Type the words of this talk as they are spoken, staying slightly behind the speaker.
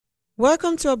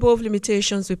Welcome to Above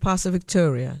Limitations with Pastor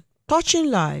Victoria, touching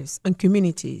lives and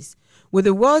communities with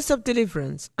the words of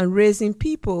deliverance and raising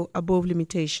people above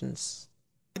limitations.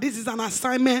 This is an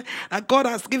assignment that God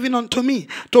has given unto me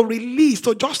to release,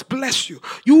 to just bless you.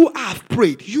 You have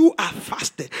prayed. You have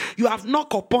fasted. You have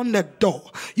knocked upon the door.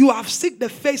 You have seeked the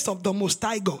face of the Most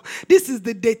High God. This is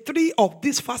the day 3 of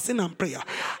this fasting and prayer.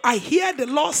 I hear the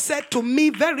Lord said to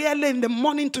me very early in the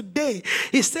morning today.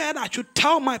 He said I should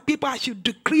tell my people, I should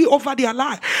decree over their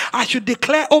life. I should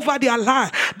declare over their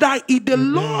life that the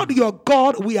Lord your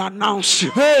God will announce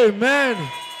you. Amen.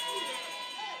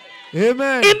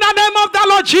 Amen. In the name of the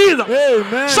Lord Jesus.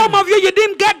 Amen. Some of you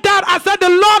didn't get that. I said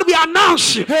the Lord will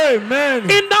announce you.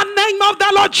 Amen. In the name of the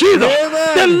Lord Jesus.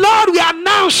 Amen. The Lord will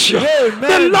announce you.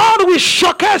 Amen. The Lord will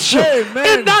showcase you. Amen.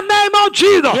 In the name of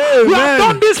Jesus. Amen. We have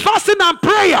done this fasting and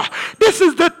prayer. This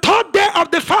is the 3rd day of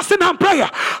the fasting and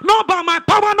prayer. Not by my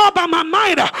power, not by my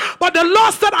mind. But the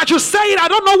Lord said I should say it. I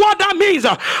don't know what that means.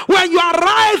 When you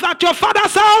arrive at your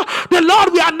father's house, the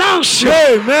Lord will announce you.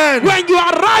 Amen. When you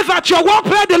arrive at your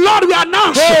workplace, the Lord will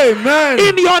announce you. Amen.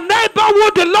 In your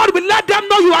neighborhood, the Lord will let them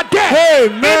know you are there.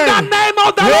 Amen. In the name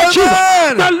of the Lord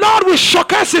Jesus, the Lord will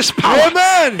showcase his power.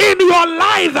 Amen. In your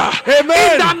life. Amen.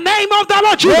 In the name of the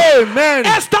Lord Jesus. Amen.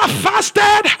 Esther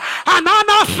fasted and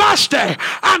Anna fasted.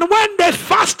 And when they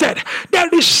fasted, they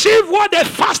received what they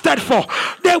fasted for.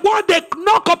 What they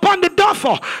knock upon the door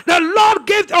for, the Lord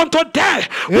gave unto them.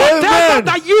 Whatever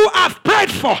that you have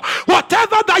prayed for,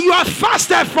 whatever that you have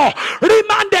fasted for,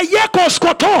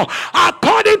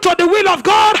 according to the will of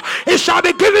God, it shall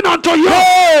be given unto you.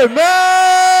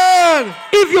 Amen.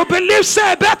 If you believe,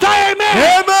 say better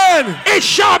amen. Amen. It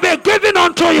shall be given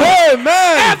unto you.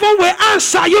 Amen. Heaven will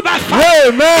answer you by fire.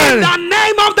 Amen. In the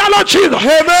name of the Lord Jesus.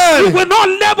 Amen. You will not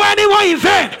labor anyone in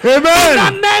vain. Amen. In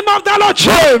the name of the Lord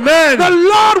Jesus. Amen. The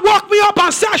Lord woke me up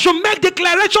and said I should make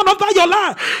declaration over your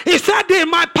life. He said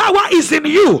my power is in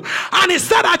you. And he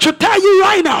said I should tell you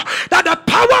right now that the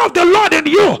power of the Lord in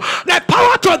you, the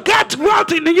power to get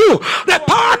wealth in you, the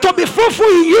power to be fruitful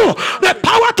in you, the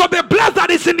power to be blessed that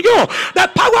is in you, the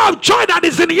power of joy that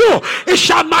is in you, it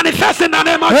shall manifest in the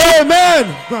name of Jesus. Amen.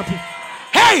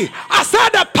 Hey, I said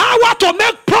the power to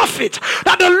make profit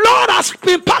that the Lord has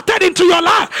impacted into your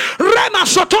life. Rema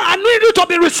Soto, I need you to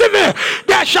be receiving.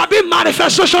 There shall be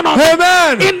manifestation of it.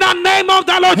 Amen. In the name of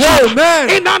the Lord Jesus.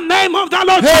 Amen. In the name of the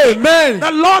Lord Jesus. Amen.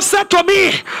 The Lord said to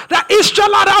me that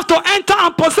Israel have to enter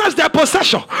and possess their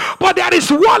possession. But there is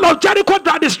wall of Jericho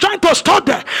that is trying to stop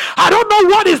them. I don't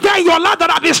know what is there in your life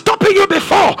that have been stopping you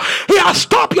before. He has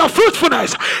stopped your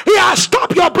fruitfulness. He has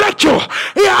stopped your breakthrough.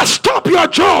 He has stopped your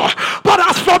joy. But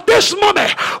as for this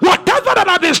moment, whatever that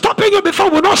have been stopping you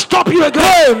before will not stop you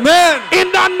again. Amen.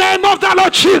 In the name of the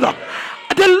Lord Jesus.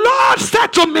 The Lord said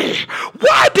to me,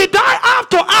 why did I have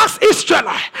to ask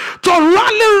Israel to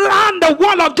rally around the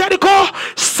wall of Jericho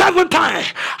 7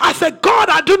 times? I said, God,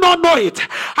 I do not know it.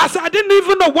 I said, I didn't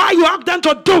even know why you asked them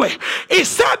to do it. He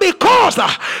said, because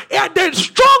the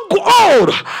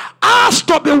stronghold has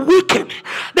to be weakened.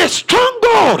 The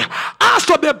stronghold has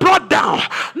to be brought down.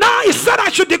 Now he said I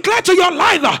should declare to your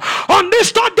life on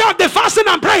this 3rd day of the fasting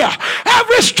and prayer,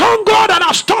 every stronghold that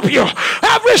has stopped you,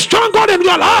 every stronghold in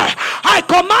your life, I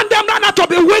command them right now to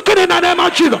be weakened in the name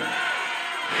of Jesus.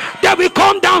 They will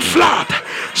come down flat.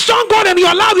 Stronghold in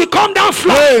your life will come down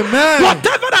flat. Amen.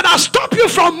 Whatever that has stopped you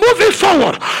from moving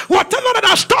forward, whatever that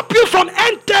has stopped you from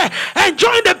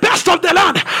enjoying the best of the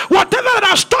land, whatever that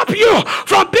has stopped you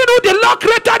from being who the Lord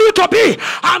created you to be,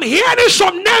 I'm hearing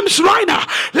some names right now.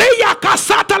 By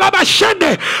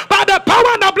the power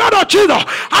and the blood of Jesus,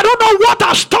 I don't know what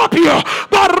has stopped you,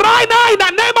 but right now in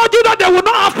the name of Jesus, they will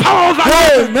not have power over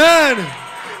you. Amen.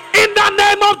 In the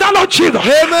name of the Lord Jesus.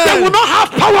 Amen. They will not have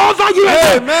power over you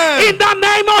again. Amen. In the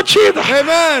name of Jesus.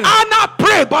 Amen. Anna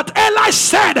prayed, but Eli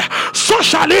said, so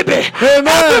shall it be.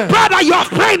 Amen. Every prayer that you have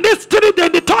prayed this 3rd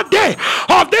day, the 3rd day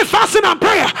of the fasting and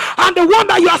prayer, and the one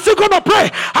that you are still going to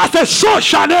pray, I said, so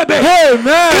shall it be.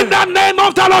 Amen. In the name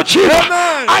of the Lord Jesus.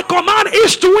 Amen. I command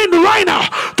east wind right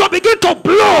now to begin to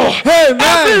blow. Amen.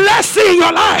 Every blessing in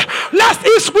your life, let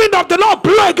east wind of the Lord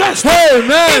blow against it.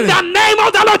 Amen. In the name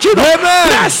of the Lord Jesus.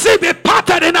 Amen. Let's see be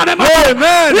parted in the name of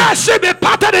Amen. Let's see be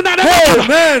parted in the name of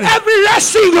Amen. Every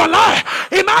blessing in your life,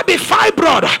 it might be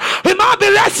fibroid, it might be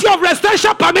blessing of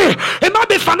residential permit, it might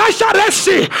be financial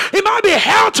blessing, it might be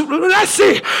health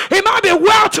blessing, it might be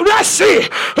wealth blessing,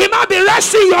 it might be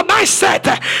blessing your mindset,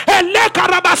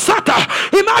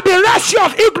 it might be blessing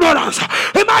of ignorance,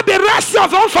 it might be blessing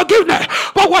of unforgiveness.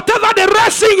 But whatever the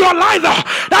rest in your life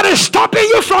that is stopping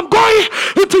you from going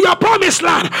into your promised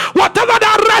land, whatever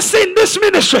that rest in this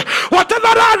ministry,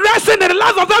 whatever that rest in the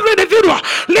life of every individual,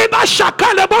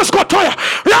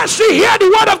 see, hear the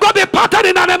word of God be parted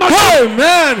in the name of Jesus.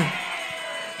 Amen.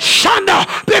 Shanda,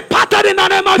 be parted in the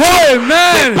name of Jesus.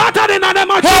 Amen. Be parted in the name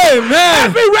of Jesus. Amen.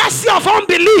 Every rest of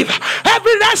unbelief,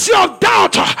 every rest of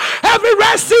doubt, every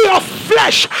rest of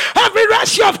flesh, every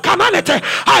rest of carnality,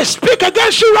 I speak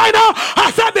against you right now. I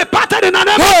said, be parted in the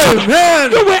name of Jesus.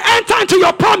 You will enter into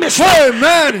your promise.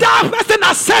 Amen. That person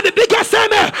has said the biggest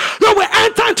amen. You will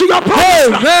enter into your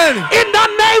promise. Amen. In the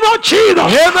name of Jesus.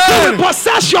 Amen. You will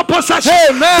possess your possession.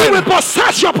 Amen. You will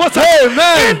possess your possession.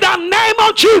 Amen. In the name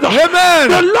of Jesus. Amen.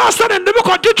 The Lord said in the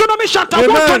book of Deuteronomy chapter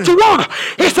Amen. 121,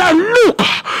 he said, look,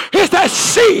 he said,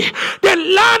 see the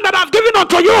land that I've given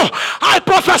unto you. I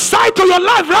prophesy to your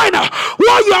life right now.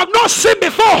 What you have not seen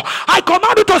before, I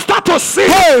command you to start to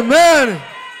see. Amen.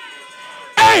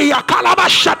 Hey,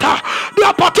 the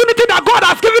opportunity that God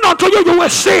has given unto you, you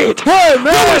will see it. Amen.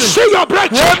 You will see your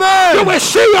breakthrough. Amen. You will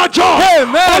see your joy.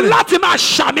 Amen. Amen.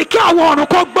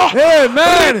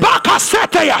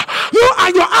 You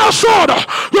and your household,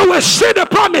 you will see the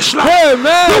promised land.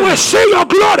 Amen. You will see your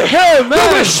glory. Amen. You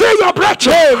will see your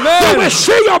breakthrough. Amen. You will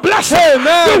see your blessing.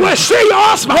 Amen. You will see your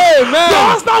husband. Amen. Your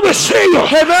husband will see you.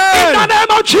 Amen. In the name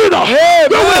of Jesus.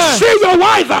 Amen. You will see your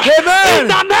wife. Amen. In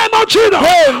the name of Jesus.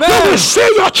 Amen. You will see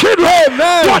your children.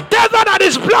 Amen. Whatever that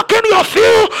is blocking your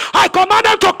view, I command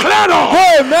them to clear off.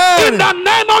 Amen. In the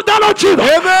name of the Lord Jesus.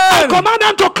 Amen. I command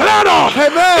them to clear off.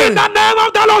 Amen. In the name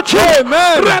of the Lord Jesus.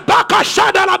 Amen. Rebecca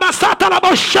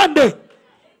Shadalabasatalabashende.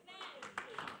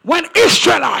 When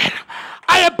Israelites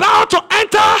are about to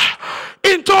enter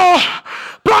into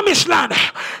promised land,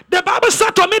 the Bible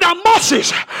said to me that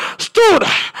Moses stood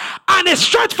and he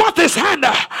stretched forth his hand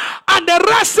and the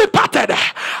Red Sea parted.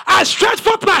 I stretch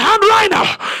forth my hand right now.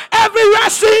 Every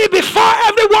Red Sea before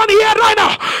everyone here right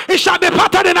now, it shall be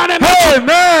parted in an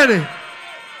Amen.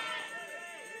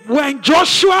 When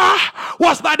Joshua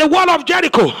was by the wall of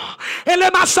Jericho,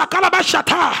 even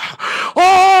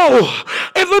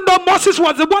though Moses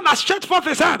was the one that stretched forth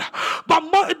his hand, but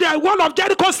the wall of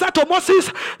Jericho said to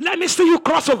Moses, let me see you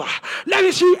cross over, let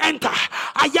me see you enter.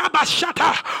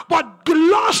 But the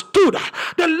Lord stood.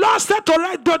 The Lord said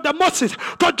to Moses,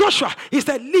 to Joshua, he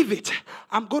said, leave it,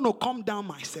 I'm going to come down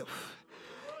myself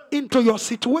into your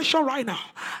situation right now.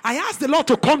 I ask the Lord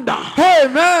to come down.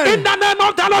 Amen. In the name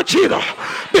of the Lord Jesus.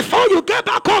 Before you get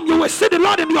back home, you will see the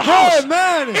Lord in your house.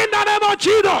 Amen. In the name of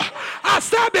Jesus. I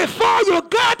said before you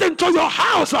get into your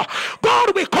house,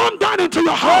 God will come down into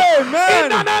your house. Amen. In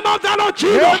the name of the Lord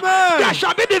Jesus. Amen. There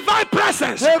shall be divine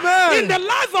presence. Amen. In the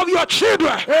life of your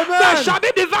children. Amen. There shall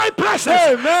be divine presence.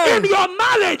 Amen. In your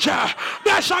marriage,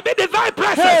 there shall be divine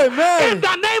presence. Amen. In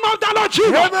the name of the Lord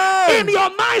Jesus. Amen. In your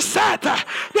mindset,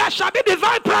 there shall be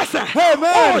divine presence.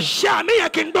 Amen. Oh, Shami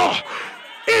Akindo.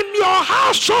 In your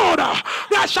household,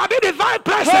 there shall be divine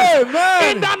presence.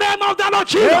 Amen. In the name of the Lord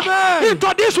Jesus. Amen.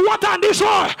 Into this water and this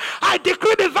oil, I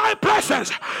decree divine presence.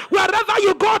 Wherever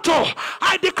you go to,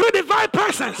 I decree divine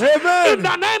presence. Amen. In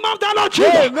the name of the Lord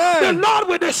Jesus. Amen. The Lord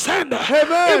will descend.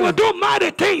 Amen. He will do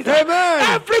mighty things. Amen.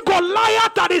 Every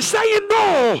Goliath that is saying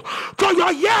no to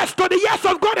your yes, to the yes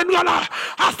of God in your life,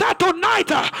 I said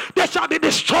tonight, they shall be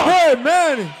destroyed.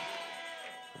 Amen.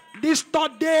 This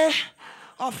third day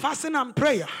of fasting and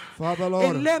prayer, Father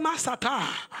Lord, in Lema Sata,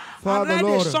 Father I read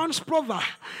Lord, the son's proverb.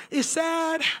 He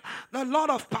said, the Lord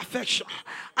of perfection.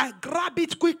 I grab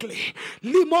it quickly.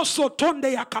 Limo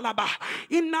sotonde ya kalaba.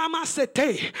 Inama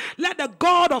sete. Let the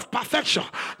God of perfection,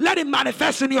 let it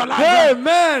manifest in your life.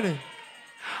 Amen.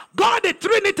 God the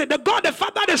Trinity, the God the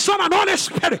Father, the Son, and Holy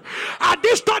Spirit. At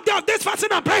this third day of this fasting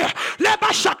and prayer, let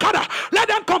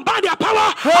them combine their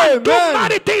power and do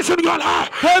mighty things in your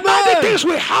life. Amen. Mighty things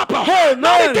will happen. Amen.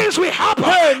 Mighty things will happen.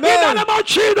 Amen. In the name of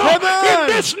Jesus. Amen. In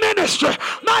this ministry,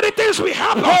 mighty things will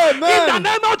happen. Amen. In the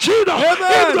name of Jesus.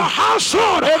 Amen. In your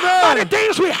household, Amen. mighty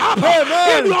things will happen.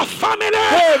 Amen. In your family,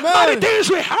 Amen. mighty things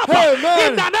will happen.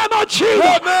 Amen. In the name of Jesus.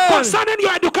 Amen. Concerning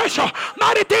your education,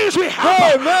 mighty things will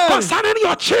happen. Amen. Concerning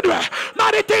your children,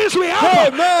 mighty things will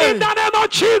happen. Amen. In the name of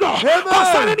Jesus. Amen.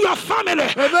 Concerning your family,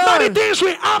 Amen. mighty things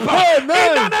will happen. Amen.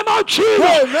 In the name of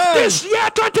Jesus. Amen. This year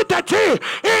 2013,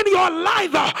 in your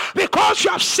life, because you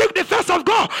have seeked the face of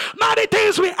God, mighty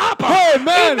things will happen.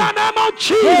 Amen. In the name of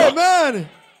Jesus. Amen.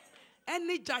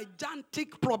 Any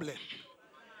gigantic problem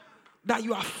that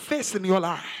you are facing in your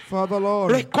life, Father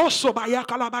Lord, I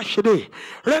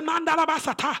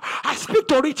speak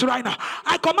to it right now.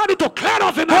 I command it to clear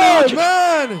off in the name of Jesus.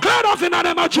 Amen. Clear off in the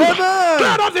name of Jesus. Amen.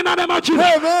 Clear off in the name of Jesus.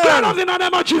 Amen. Clear off in the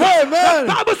name of Jesus. Amen.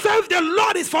 The Bible says the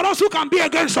Lord is for us, who can be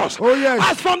against us. Oh, yes.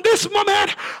 As from this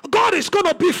moment, God is going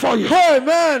to be for you.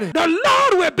 Amen. The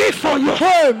Lord will be for you.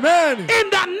 Amen. In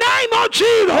the name of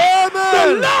Jesus. Amen.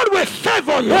 The Lord will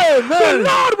favor you. Amen. The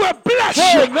Lord will bless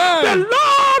bless you. Amen. The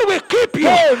Lord will keep you.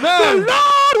 Amen. The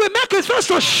Lord will make his face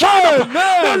to shine up.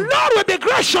 Amen. The Lord will be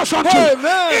gracious unto you.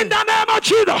 Amen. In the name of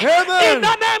Jesus. Amen. In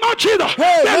the name of Jesus. The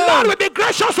Amen. Lord will be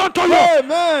gracious unto you.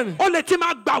 Amen. Only thing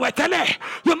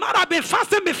you might have been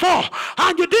fasting before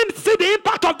and you didn't see the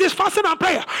impact of this fasting and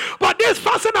prayer. But this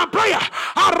fasting and prayer,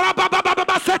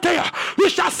 you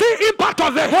shall see impact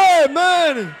of it.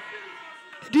 Amen.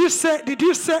 Did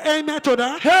you say amen to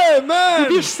that? Amen.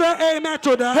 Did you say amen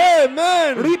to that?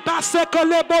 Amen.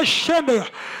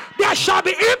 There shall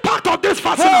be impact of this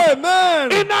fasting.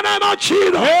 Amen. In the name of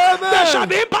Jesus. Amen. There shall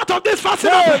be impact of this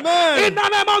fasting. Amen. In the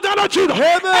name of the Lord Jesus.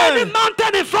 Amen. Any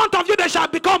mountain in front of you, they shall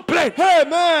become plain.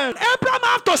 Amen. Abraham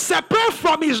have to separate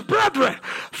from his brethren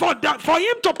for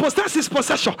him to possess his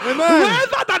possession. Amen.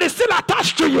 Whoever that is still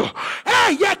attached to you,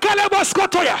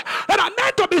 that are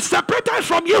meant to be separated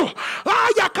from you,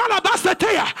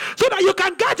 so that you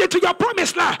can get into your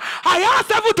promised land. I ask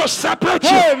heaven to separate you.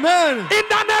 Amen. In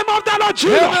the name of the Lord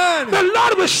Jesus. Amen. The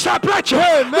Lord will separate you.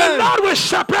 Amen. The Lord will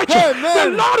separate you. Amen.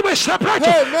 The Lord will separate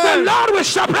you. Amen. The Lord will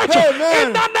separate you. Amen.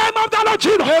 In the name of the Lord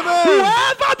Jesus. Amen.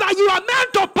 Whoever that you are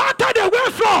meant to part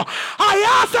away from, I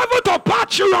ask heaven to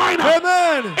part you right now.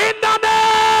 Amen. In the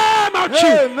name of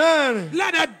Jesus. Amen.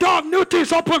 Let the door of new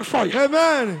things open for you.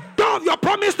 Amen. Door of your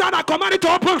promised land I command it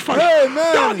to open for you.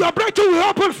 Amen. Door of your breakthrough will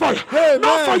open for you. Amen.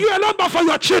 Not for you alone, but for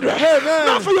your children. Amen.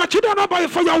 Not for your children, not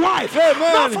for your wife.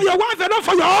 Amen. Not for your wife alone,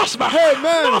 for your husband.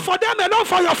 Amen. Not for them alone,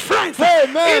 for your friends.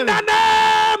 Amen. In the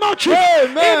name of Jesus.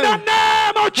 Amen. In the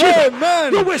name of Jesus.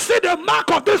 Amen. You will see the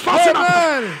mark of this fasting.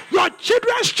 Amen. Your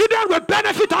children's children will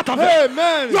benefit out of it.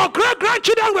 Amen. Your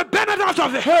great-grandchildren will benefit out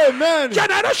of it. Amen.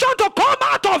 Generation to come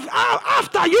out of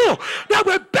after you, they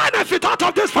will benefit out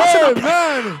of this fasting.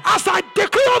 Amen. As I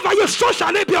decree over you, so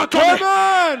shall it be unto me.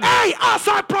 Amen. Hey, as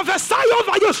I prophesy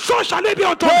over you, so shall it be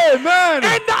unto me. Amen.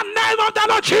 In the name of the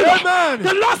Lord Jesus. Amen.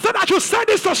 The Lord said that you send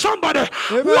this to somebody.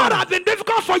 Amen. What has been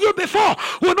difficult for you before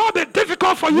will not be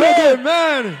difficult for you again.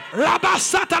 Amen. The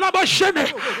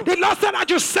Lord said that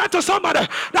you said to somebody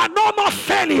that no more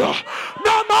failure.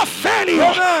 No more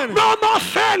failure. Amen. No more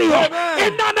failure.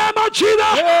 Amen. In the name of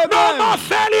Jesus. Amen. No more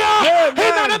failure. Amen.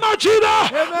 In the name of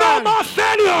Jesus. No Amen. more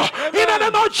failure. In the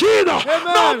name of Jesus.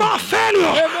 Amen. No more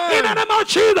failure. Amen. In the name of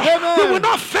Jesus. Amen. You will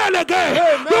not fail again.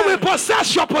 Amen. You will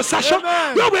possess your possession.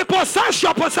 Amen. You will possess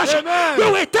your possession. Amen.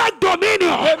 You will take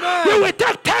dominion. Amen. You will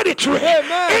take territory.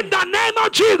 Amen. In the name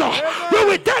of Jesus. Amen. You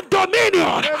will take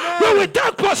dominion. Amen. You will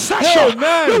take possession.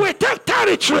 Amen. You will take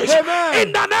territories. Amen.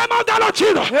 In the name of the Lord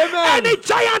Jesus. Amen. Any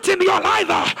giant in your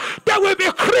life, they will be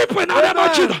creeping in the name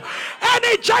of Amen. Jesus.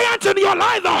 Any giant in your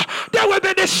life, they will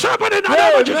be disturbing in the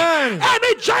name of Jesus. Amen.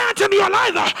 Any giant in your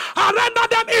life, I render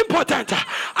them impotent.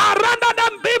 I render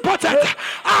them impotent.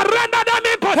 I render them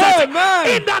impotent.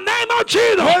 Amen. In the name of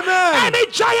Jesus. Amen. Any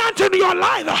giant in your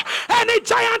life, any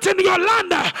giant in your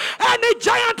land, any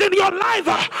giant in your life,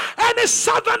 any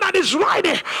servant that is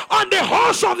riding on the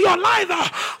horse of your life,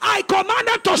 I command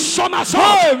them to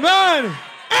somersault. Amen.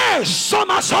 Hey,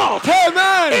 somersault.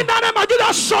 Amen. In the name of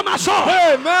Jesus, somersault.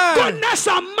 Amen. Goodness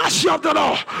and mercy of the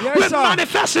Lord Yes, will sir.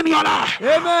 manifest in your life.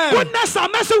 Amen. Goodness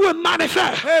and mercy will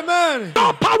manifest. Amen.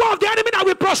 No power of the enemy that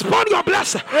will postpone your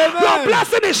blessing. Amen. Your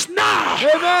blessing is now.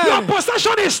 Amen. Your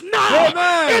possession is now.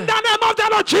 Amen. In the name of the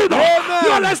Lord Jesus. Amen.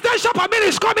 Your residential permit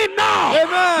is coming now.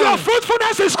 Amen. Your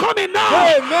fruitfulness is coming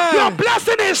now. Amen. Your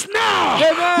blessing is now.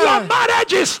 Amen. Your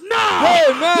marriage is now.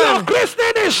 Amen. Your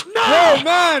christening is now.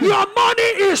 Amen. Your money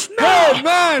is now.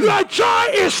 Amen. Your joy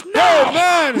is now.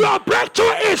 Amen. Your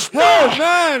breakthrough is now.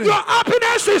 Amen. Your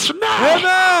happiness is now.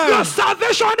 Amen. Your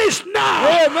salvation is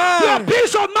now. Amen. Your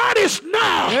peace of mind is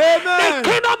now. Amen. The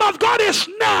kingdom of God is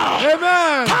now.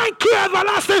 Amen. Thank you,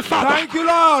 everlasting Father. Thank you,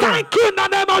 Lord. Thank you in the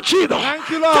name of Jesus. Thank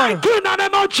you, Lord. Thank you in the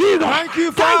name of Jesus. Thank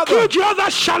you, Thank Father. you, Jehovah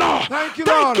Shalom. Thank you,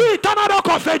 Thank Lord. you, eternal rock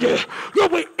of ages. You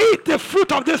will eat the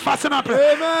fruit of this fasting and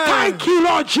prayer. Amen. Thank you,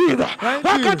 Lord Jesus. Thank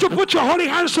Why you. can't you put your holy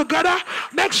hands together,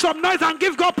 make some noise, and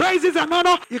give God praises and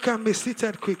honor? You can be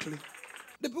seated quickly.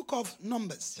 The book of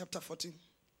Numbers, chapter 14.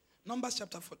 Numbers,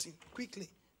 chapter 14. Quickly.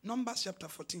 Numbers, chapter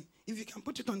 14. If you can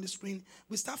put it on the screen,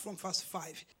 we start from verse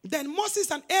 5. Then Moses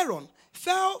and Aaron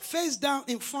fell face down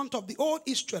in front of the old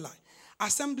Israelite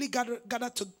assembly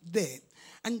gathered to there.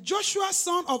 And Joshua,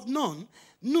 son of Nun,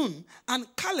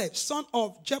 and Caleb, son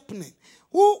of Jephunneh,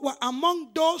 who were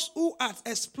among those who had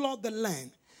explored the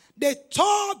land, they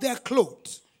tore their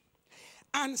clothes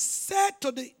and said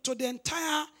to the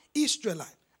entire Israelite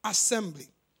assembly,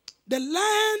 the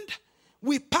land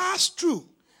we pass through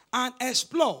and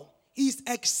explore is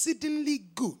exceedingly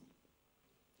good.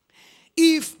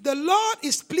 If the Lord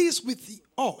is pleased with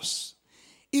us,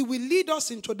 he will lead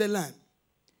us into the land.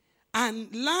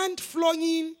 and land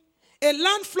flowing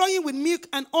with milk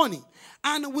and honey,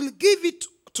 and will give it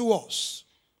to us.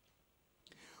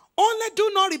 Only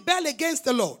do not rebel against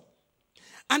the Lord,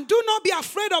 and do not be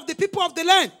afraid of the people of the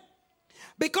land,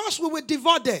 because we will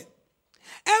devour them.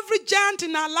 Every giant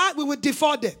in our life, we will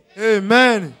devour them.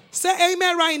 Amen. Say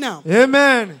amen right now.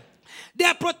 Amen.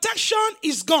 Their protection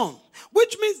is gone,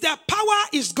 which means their power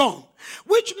is gone,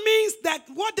 which means that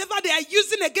whatever they are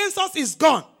using against us is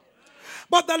gone.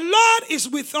 But the Lord is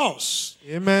with us.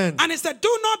 Amen. And he said,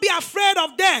 do not be afraid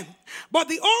of them. But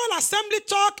the whole assembly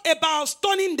talk about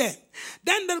stoning them.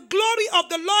 Then the glory of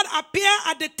the Lord appeared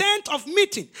at the tent of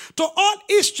meeting to all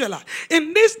Israel.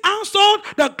 In this household,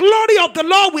 the glory of the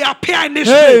Lord will appear in this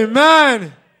place.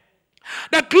 Amen.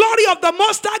 The glory of the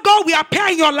Most High God will appear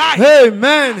in your life.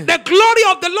 Amen. The glory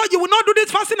of the Lord, you will not do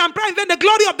this fasting and praying, then the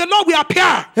glory of the Lord will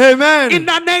appear. Amen. In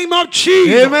the name of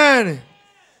Jesus. Amen.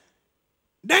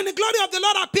 Then the glory of the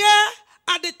Lord appeared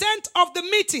at the tent of the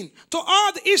meeting to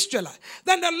all the Israelites.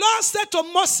 Then the Lord said to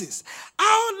Moses,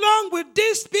 how long will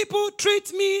these people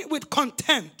treat me with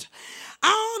contempt?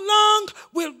 How long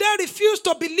will they refuse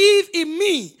to believe in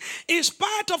me? In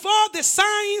spite of all the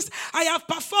signs I have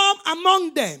performed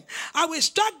among them, I will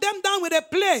strike them down with a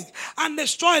plague and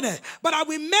destroy them. But I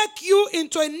will make you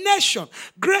into a nation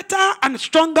greater and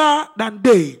stronger than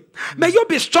they. May you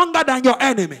be stronger than your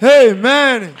enemy.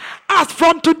 Amen. As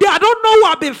from today, I don't know who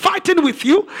have been fighting with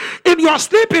you in your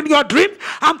sleep, in your dream.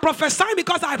 I'm prophesying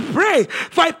because I pray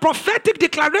for a prophetic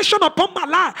declaration upon my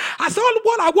life. I said, all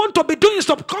what I want to be doing is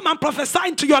to come and prophesy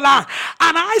into your life.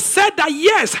 And I said that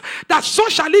yes, that so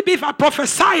shall it be if I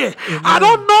prophesy it. I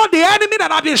don't know the enemy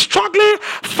that have been struggling,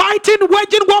 fighting,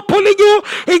 waging war, pulling you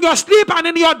in your sleep and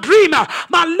in your dream. As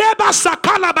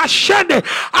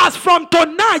from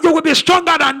tonight, you will be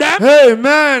stronger than them.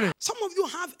 Amen. Some of you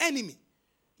have enemy.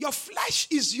 Your flesh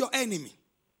is your enemy.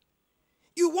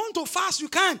 You want to fast, you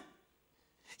can.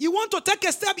 You want to take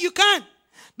a step, you can.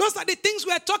 Those are the things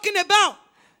we are talking about.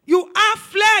 You have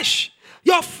flesh.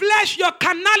 Your flesh, your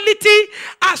carnality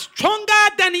are stronger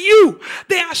than you.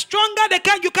 They are stronger.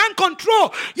 You can't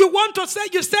control. You want to say,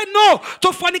 you say no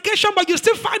to fornication, but you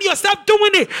still find yourself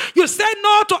doing it. You say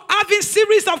no to having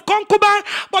series of concubines,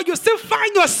 but you still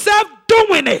find yourself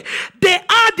doing it. They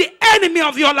are the enemy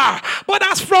of your life. But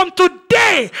as from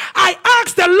today, I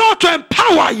ask the Lord to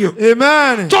empower you.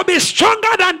 Amen. To be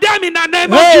stronger than them in the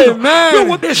name of Jesus. You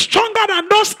will be stronger than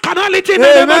those carnality in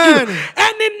the name of Jesus.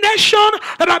 Any nation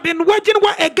that have been waging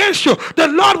war against you, the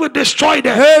Lord will destroy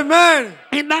them. Amen.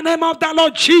 In the name of the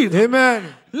Lord Jesus.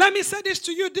 Amen. Let me say this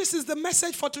to you. This is the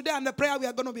message for today and the prayer we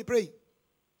are going to be praying.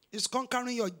 It's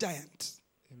conquering your giant.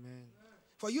 Amen.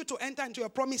 For you to enter into your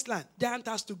promised land, giant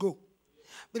has to go.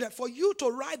 But for you to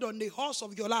ride on the horse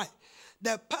of your life,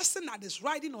 the person that is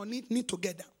riding on it need to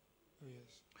get down. Oh,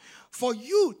 yes. For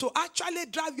you to actually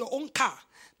drive your own car,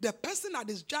 the person that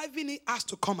is driving it has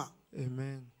to come out.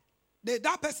 Amen.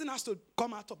 That person has to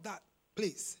come out of that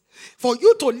place. For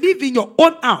you to live in your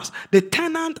own house, the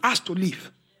tenant has to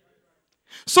leave.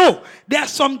 So there are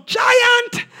some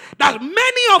giants that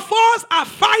many of us are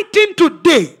fighting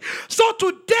today. So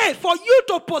today, for you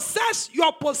to possess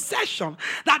your possession,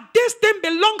 that this thing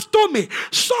belongs to me.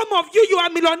 Some of you are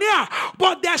millionaire,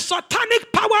 but there's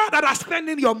satanic power that are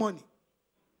spending your money.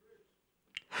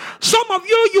 Some of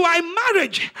you are in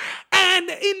marriage, and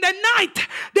in the night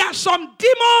there are some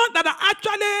demons that are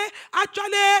actually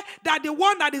that the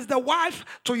one that is the wife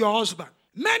to your husband.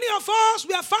 Many of us,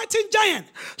 we are fighting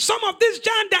giants. Some of these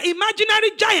giants, they are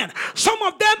imaginary giants. Some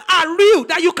of them are real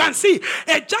that you can see.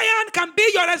 A giant can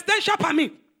be your residential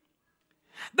permit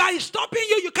that is stopping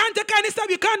you. You can't take any step.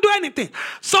 You can't do anything.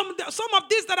 Some of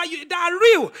these that are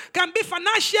real can be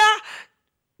financial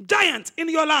giant in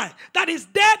your life that is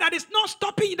there, that is not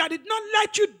stopping you, that did not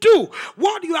let you do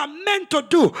what you are meant to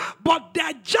do. But there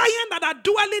are giants that are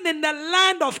dwelling in the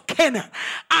land of Canaan.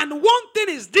 And one thing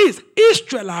is this: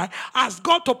 Israel has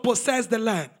got to possess the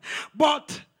land.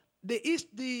 But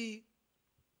the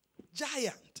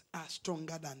giants are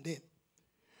stronger than them.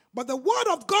 But the word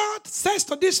of God says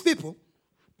to these people,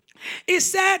 it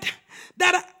said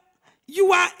that you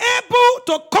are able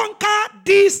to conquer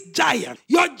these giants.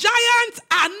 Your giants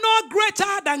are not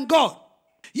greater than God.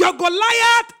 Your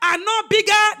Goliath are not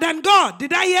bigger than God.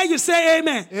 Did I hear you say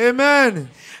amen? Amen.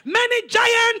 Many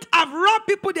giants have robbed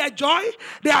people their joy,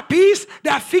 their peace,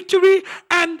 their victory.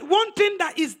 And one thing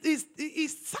that is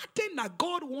certain, that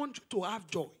God wants you to have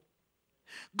joy.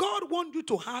 God wants you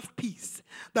to have peace.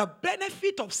 The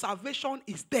benefit of salvation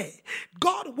is there.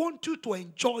 God wants you to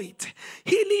enjoy it.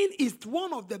 Healing is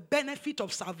one of the benefits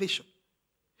of salvation.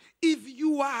 If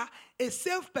you are a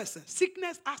saved person,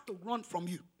 sickness has to run from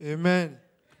you. Amen.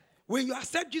 When you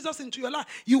accept Jesus into your life,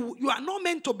 you are not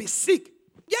meant to be sick.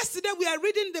 Yesterday we are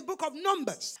reading the book of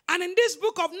Numbers. And in this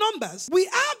book of Numbers, we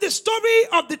have the story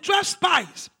of the 12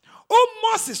 spies.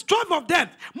 Oh, Moses, 12 of them.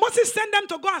 Moses sent them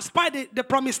to go and spy the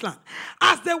promised land.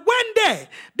 As they went there,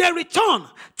 they returned.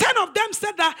 10 of them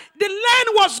said that the land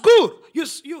was good.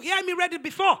 You hear me read it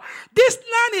before. This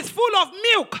land is full of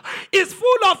milk. It's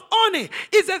full of honey.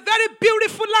 It's a very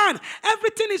beautiful land.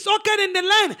 Everything is okay in the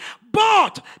land.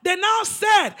 But they now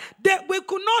said that we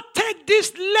could not take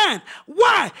this land.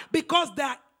 Why? Because there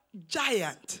are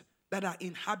giants that are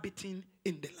inhabiting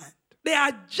in the land. They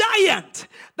are giants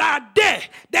that are there.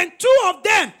 Then 2 of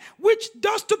them, which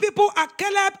those 2 people are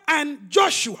Caleb and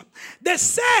Joshua. They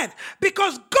said,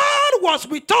 because God was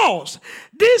with us,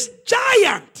 these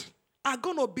giants are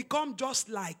going to become just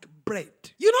like bread.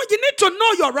 You need to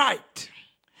know your right.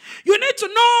 You need to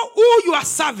know who you are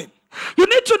serving. You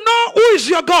need to know who is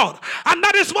your God. And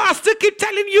that is why I still keep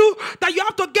telling you that you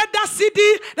have to get that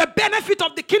CD, the benefit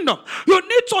of the kingdom. You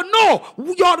need to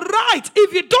know your right.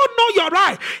 If you don't know your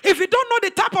right, if you don't know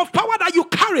the type of power that you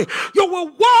carry, you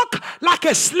will walk like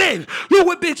a slave. You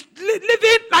will be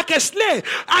living like a slave.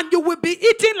 And you will be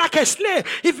eating like a slave.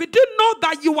 If you didn't know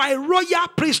that you are a royal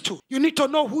priesthood, you need to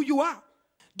know who you are.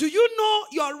 Do you know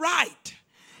your right?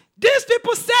 These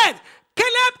people said,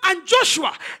 Caleb and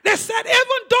Joshua, they said,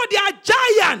 even though they are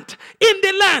giants in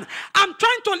the land, I'm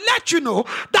trying to let you know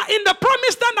that in the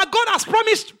promised land that God has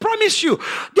promised you,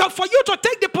 for you to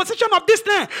take the possession of this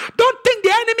land, don't think the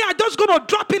enemy are just going to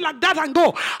drop it like that and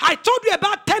go. I told you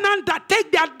about tenants that take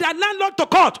their landlord to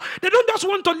court. They don't just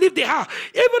want to leave the house,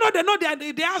 even though they know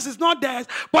the house is not theirs,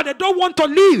 but they don't want to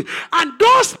leave. And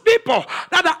those people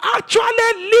that are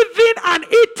actually living and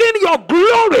eating your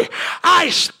glory, I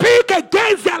speak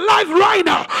against their life right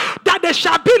now, that they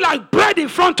shall be like bread in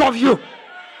front of you.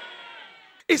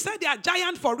 He said they are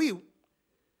giant for real.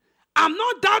 I'm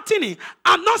not doubting it.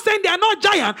 I'm not saying they are not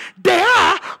giant. They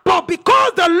are, but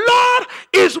because the Lord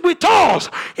is with us,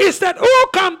 he said, who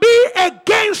can be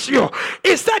against you?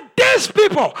 He said, these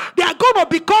people, they are going to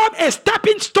become a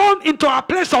stepping stone into a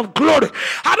place of glory.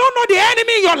 I don't know the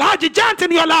enemy in your life, the giant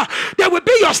in your life. They will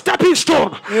be your stepping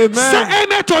stone. Amen. Say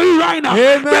amen to you right now.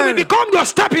 Amen. They will become your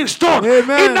stepping stone.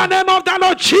 Amen. In the name of the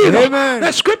Lord Jesus. Amen.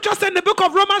 The scriptures in the book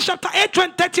of Romans chapter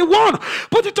 8:31.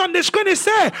 Put it on the screen. It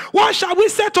says, what shall we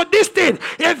say to this thing?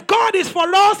 If God is for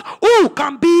us, who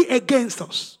can be against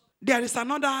us? There is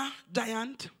another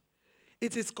giant.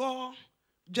 It is called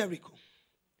Jericho.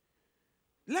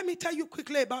 Let me tell you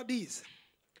quickly about this.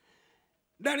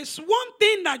 There is one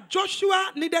thing that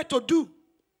Joshua needed to do.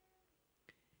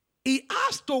 He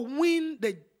has to win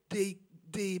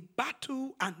the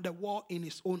battle and the war in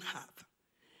his own heart.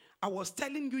 I was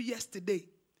telling you yesterday,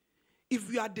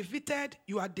 if you are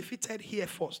defeated here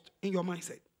first in your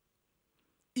mindset.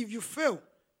 If you fail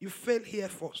here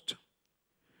first.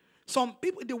 Some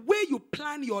people, the way you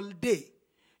plan your day,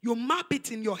 you map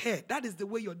it in your head. That is the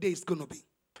way your day is going to be.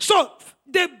 So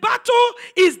the battle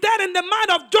is there in the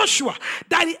mind of Joshua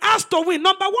that he has to win.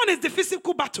 Number one is the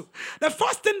physical battle. The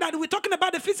first thing that we're talking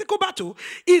about, the physical battle,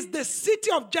 is the city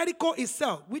of Jericho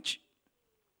itself, which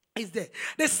is there.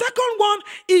 The second one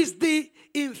is the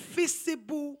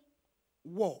invisible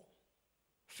wall.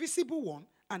 Visible one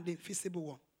and the invisible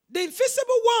one. The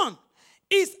invisible one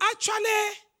is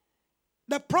actually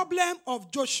the problem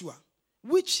of Joshua,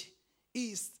 which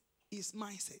is his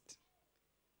mindset.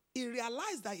 He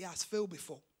realized that he has failed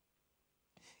before.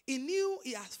 He knew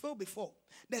he has failed before.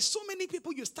 There's so many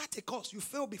people, you start a course, you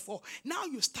fail before. Now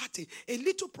you start a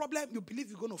little problem, you believe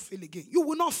you're going to fail again. You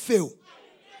will not fail.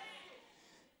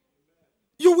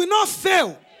 You will not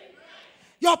fail.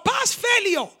 Your past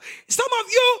failure. Some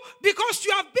of you, because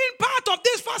you have been part of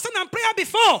this fasting and prayer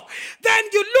before, then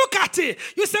you look at it.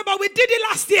 You say, but we did it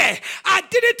last year. I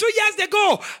did it 2 years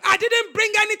ago. I didn't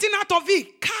bring anything out of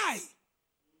it. Kai.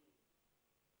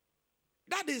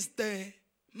 That is the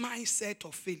mindset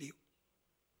of failure.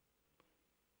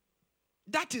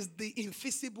 That is the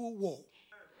invisible wall.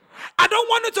 I don't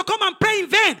want you to come and pray in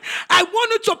vain. I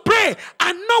want you to pray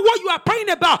and know what you are praying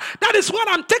about. That is what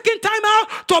I'm taking time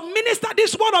out to minister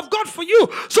this word of God for you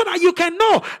so that you can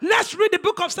know. Let's read the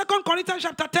book of 2 Corinthians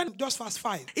chapter 10, just verse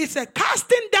 5. It's a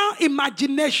casting down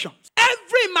imagination.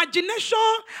 Every imagination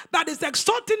that is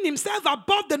exalting himself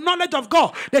above the knowledge of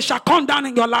God, they shall come down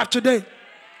in your life today.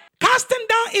 casting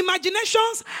down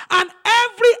imaginations and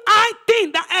every high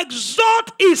thing that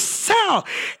exalts itself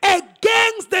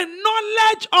against the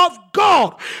knowledge of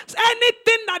God.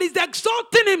 Anything that is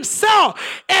exalting himself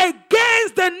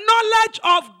against the knowledge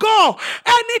of God,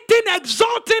 anything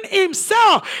exalting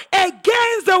himself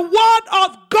against the word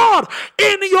of God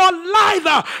in your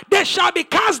life, they shall be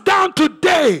cast down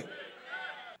today.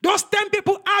 Those 10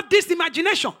 people have this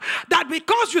imagination that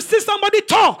because you see somebody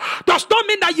tall does not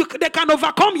mean that they can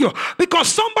overcome you. Because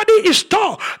somebody is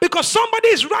tall, because somebody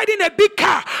is riding a big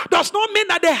car, does not mean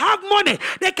that they have money.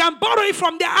 They can borrow it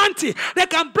from their auntie, they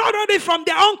can borrow it from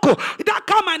their uncle. That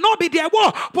car might not be their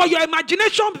war, but your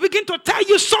imagination begin to tell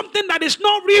you something that is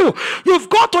not real. You've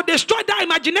got to destroy that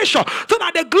imagination so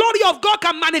that the glory of God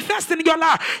can manifest in your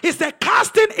life. It's the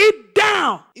casting it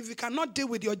down. If you cannot deal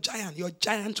with your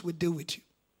giant will deal with you.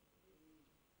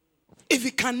 If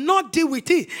you cannot deal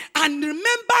with it, and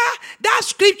remember that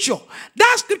scripture,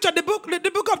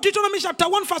 the book of Deuteronomy chapter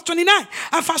 1 verse 29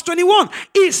 and verse 21,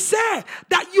 it said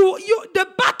that the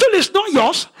battle is not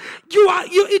yours.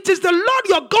 It is the Lord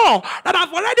your God that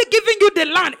have already given you the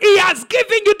land. He has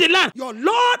given you the land. Your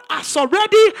Lord has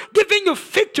already given you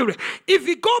victory. If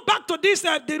you go back to this,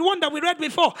 the one that we read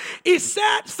before, it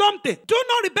said something. Do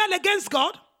not rebel against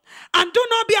God. And do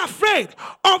not be afraid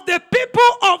of the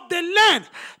people of the land,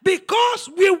 because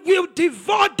we will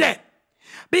devour them,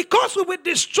 because we will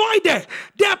destroy them.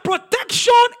 Their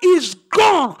protection is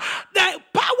gone. The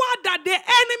power that the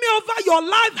enemy over your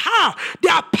life have,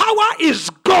 their power is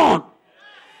gone.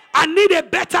 I need a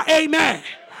better amen.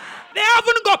 They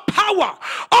haven't got power.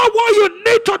 All what you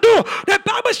need to do, the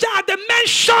Bible says at the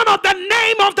mention of the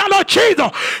name of the Lord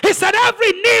Jesus, he said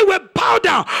every knee will bow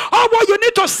down. All what you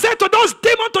need to say to those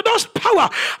demons, to those power,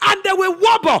 and they will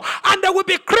wobble and they will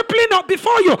be crippling up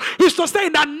before you, is to say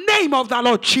in the name of the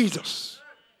Lord Jesus.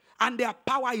 And their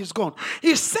power is gone.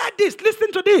 He said this,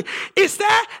 listen to this. He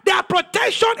said their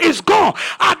protection is gone.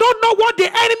 I don't know what the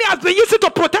enemy has been using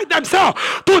to protect themselves.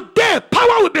 Today,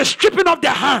 power will be stripping off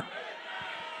their hand.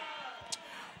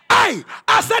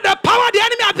 I said the power the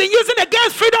enemy has been using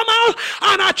against Freedom House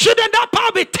and our children, that power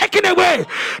will be taken away.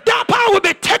 That power will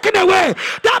be taken away.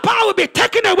 That power will be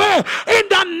taken away in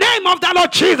the name of the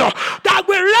Lord Jesus. That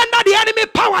will render the enemy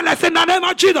powerless in the name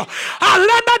of Jesus. I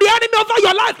render the enemy over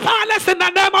your life powerless in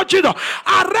the name of Jesus.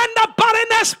 I render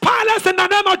barrenness powerless in the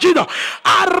name of Jesus.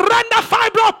 I render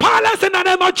fibroid powerless in the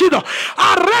name of Jesus.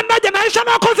 I render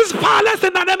generational causes powerless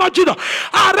in the name of Jesus.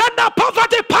 I render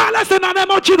poverty powerless in the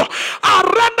name of Jesus. I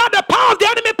render the power of the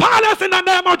enemy powerless in the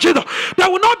name of Jesus. They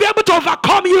will not be able to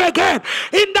overcome you again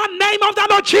in the name of the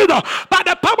Lord Jesus. By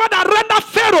the power that rendered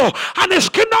Pharaoh and his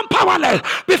kingdom powerless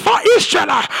before Israel,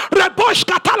 that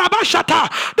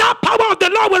power of the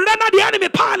Lord will render the enemy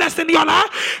powerless in your life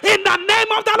in the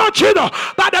name of the Lord Jesus.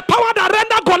 By the power that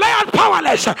rendered Goliath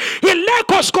powerless, he led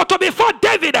to before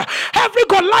David. Every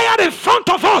Goliath in front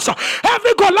of us,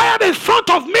 every Goliath in front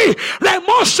of me,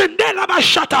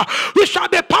 we shall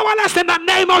be powerless in the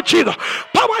name of Jesus.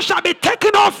 Power shall be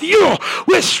taken off you.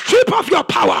 We strip off your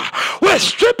power. We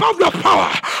strip off your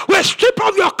power. We strip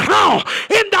off your crown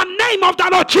in the name of the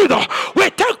Lord Jesus. We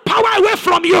take power away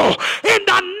from you in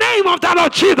the name of the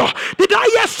Lord Jesus. Did I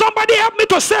hear somebody help me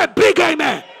to say a big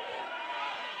amen?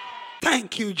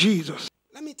 Thank you, Jesus.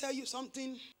 Let me tell you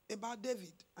something about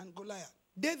David and Goliath.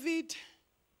 David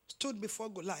stood before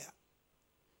Goliath.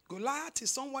 Goliath is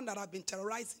someone that had been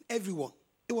terrorizing everyone.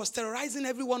 He was terrorizing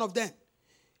every one of them.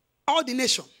 All the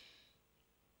nation.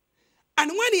 And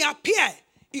when he appeared,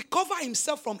 he covered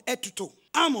himself from head to toe.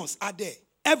 Armors are there.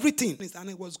 Everything. And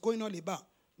it was going all about,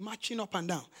 marching up and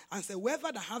down. And said,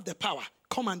 whoever that have the power,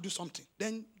 come and do something.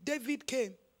 Then David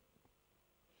came.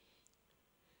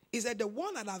 He said, the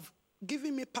one that have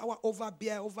given me power over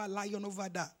bear, over lion, over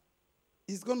that,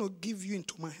 is going to give you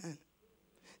into my hand.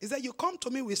 He said, you come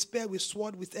to me with spear, with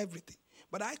sword, with everything.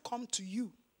 But I come to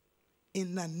you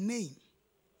in the name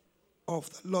of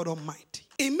the Lord Almighty.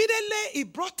 Immediately, he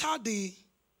brought out the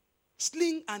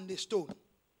sling and the stone.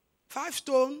 5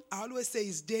 stones, I always say,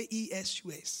 is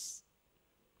DESUS.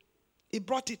 He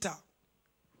brought it out.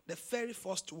 The very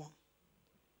first one.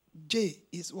 J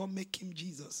is what make him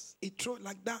Jesus. He threw it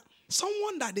like that.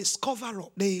 Someone that is cover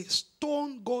up, the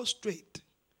stone goes straight.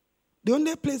 The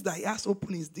only place that he has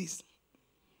open is this.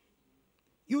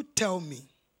 You tell me,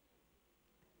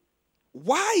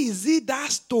 why is it that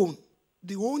stone,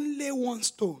 the only one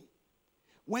stone,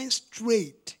 went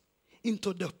straight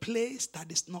into the place that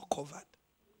is not covered?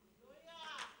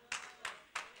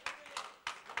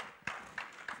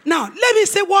 Now, let me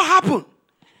say what happened.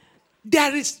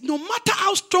 There is, no matter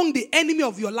how strong the enemy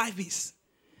of your life is,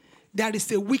 there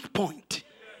is a weak point.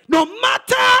 No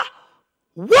matter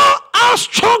Wow, how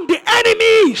strong the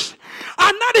enemy is.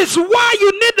 And that is why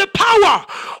you need the power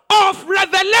of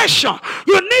revelation.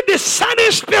 You need the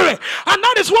discerning spirit. And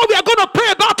that is what we are going to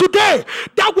pray about today.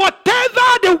 That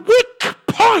whatever the weak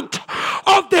point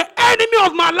of the enemy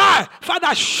of my life,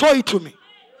 Father, show it to me.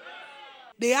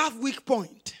 They have weak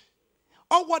point.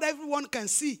 All what everyone can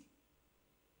see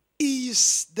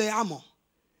is the armor,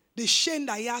 the chain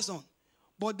that he has on.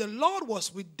 But the Lord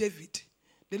was with David.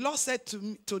 The Lord said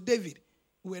to David,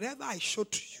 wherever I show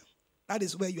to you, that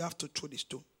is where you have to throw the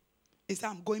stone. He said,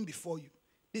 I'm going before you.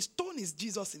 The stone is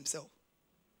Jesus himself.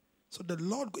 So the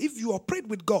Lord, if you operate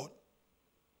with God,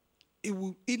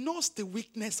 he knows the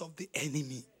weakness of the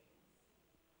enemy.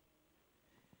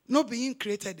 Not being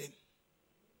created in.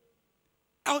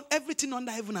 Everything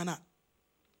under heaven and earth.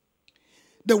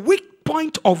 The weak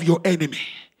point of your enemy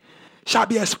shall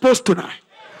be exposed tonight.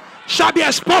 Shall be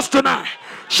exposed tonight.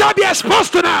 Shall be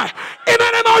exposed tonight. In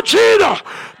the name of Jesus.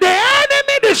 The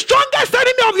enemy, the strongest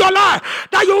enemy of your life,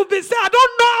 that you will be saying, I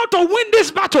don't know how to win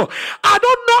this battle. I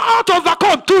don't know how to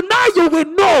overcome. Tonight you will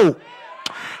know.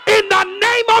 In the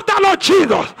name of the Lord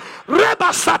Jesus.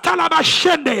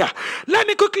 Let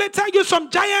me quickly tell you some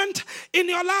giants in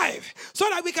your life so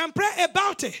that we can pray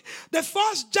about it. The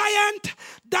first giant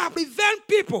that prevent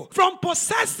people from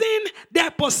possessing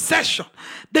their possession.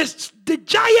 The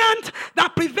giant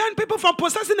that prevent people from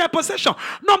possessing their possession.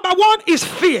 Number one is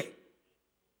fear.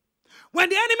 When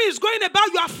the enemy is going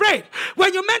about, you are afraid.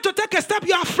 When you're meant to take a step,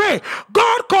 you are afraid.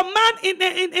 God command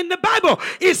in the Bible,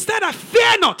 He said that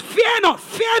fear not, fear not,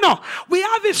 fear not. We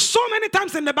have it so many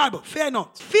times in the Bible. Fear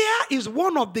not. Fear is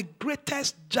one of the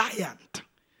greatest giants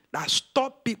that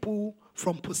stop people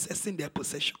from possessing their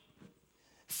possession.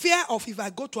 Fear of, if I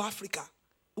go to Africa,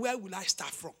 where will I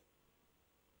start from?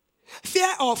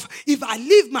 Fear of, if I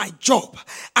leave my job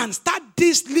and start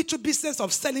this little business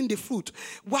of selling the fruit,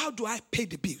 how do I pay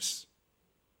the bills?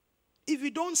 If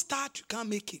you don't start, you can't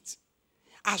make it.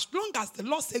 As long as the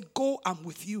Lord said, go, I'm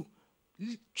with you.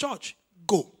 Church,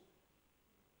 go.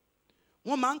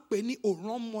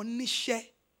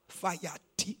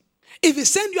 If he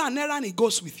send you an errand, he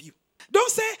goes with you.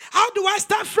 Don't say, how do I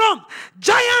start from?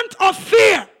 Giant of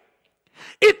fear.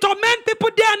 It torment people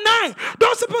day and night.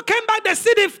 Those people came back, they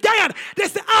see the giant. They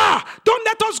say, don't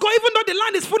let us go, even though the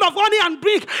land is full of honey and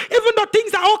milk, even though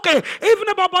things are okay, even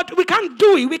but we can't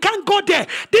do it, we can't go there.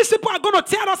 These people are going to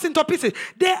tear us into pieces.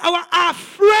 They are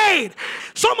afraid.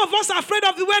 Some of us are afraid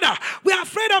of the weather. We are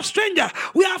afraid of strangers.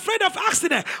 We are afraid of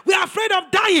accident. We are afraid of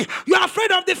dying. You are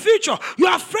afraid of the future. You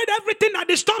are afraid of everything that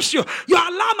disturbs you. Your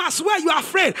alarm as well, you are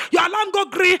afraid. Your alarm go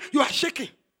green, you are shaking.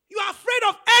 You are afraid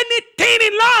of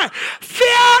anything in life.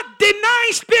 Fear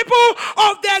denies people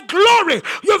of their glory.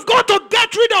 You've got to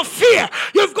get rid of fear.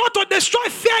 You've got to destroy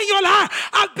fear in your life.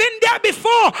 I've been there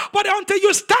before, but until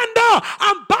you stand up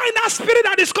and bind that spirit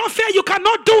that is called fear, you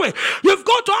cannot do it. You've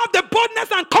got to have the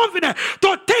boldness and confidence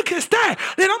to take a step.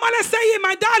 They normally say,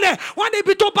 my darling, when they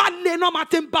be to bad, no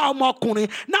matter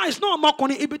now it's not more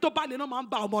it be to bad, no man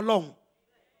bow more long.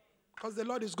 Because the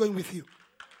Lord is going with you.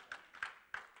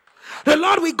 The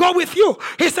Lord will go with you.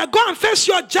 He said, go and face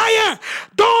your giant.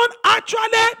 Don't actually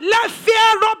let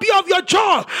fear rob you of your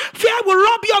joy. Fear will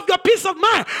rob you of your peace of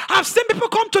mind. I've seen people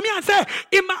come to me and say,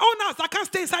 in my own house, I can't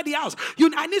stay inside the house.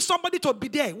 I need somebody to be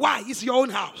there. Why? It's your own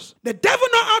house. The devil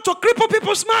knows how to cripple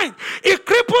people's mind. It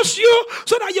cripples you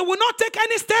so that you will not take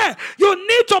any step. You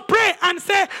need to pray and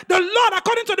say, the Lord,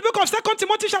 according to the book of 2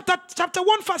 Timothy chapter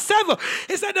 1 verse 7,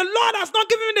 he said, the Lord has not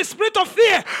given me the spirit of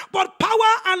fear, but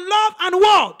power and love and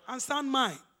word and sound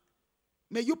mind.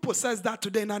 May you possess that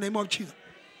today in the name of Jesus.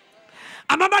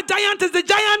 Another giant is the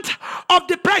giant of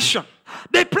depression.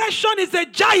 Depression is a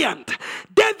giant.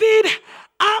 David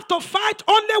had to fight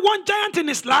only one giant in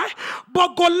his life,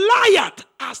 but Goliath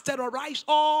has terrorized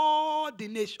all the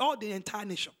nation, all the entire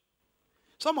nation.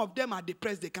 Some of them are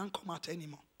depressed, they can't come out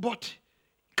anymore. But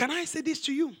can I say this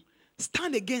to you?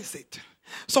 Stand against it.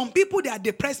 Some people, they are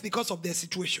depressed because of their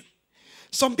situation.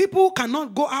 Some people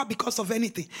cannot go out because of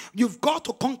anything. You've got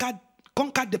to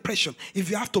conquer depression if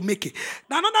you have to make it.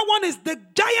 Another one is the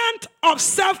giant of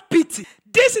self-pity.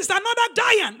 This is another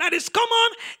giant that is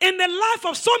common in the life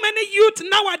of so many youth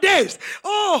nowadays.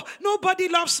 Oh, nobody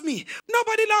loves me.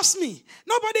 Nobody loves me.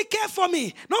 Nobody cares for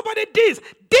me. Nobody this.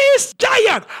 This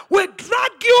giant will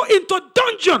drag you into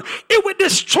dungeon. It will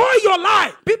destroy your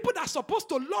life. People that are supposed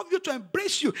to love you, to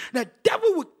embrace you, the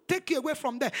devil will take you away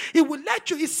from there. It will let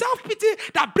you. It's self-pity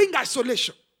that brings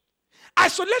isolation.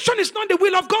 Isolation is not the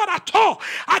will of God at all.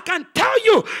 I can tell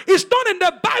you, it's not in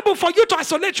the Bible for you to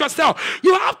isolate yourself.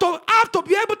 You have to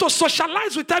be able to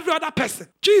socialize with every other person.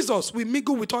 Jesus will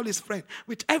mingle with all his friends,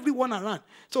 with everyone around.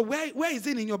 So where is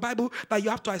it in your Bible that you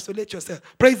have to isolate yourself?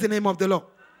 Praise the name of the Lord.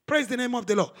 Praise the name of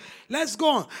the Lord. Let's go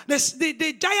on.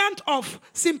 The giant of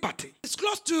sympathy. It's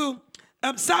close to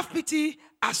self-pity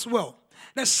as well.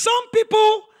 There's some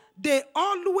people, they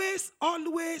always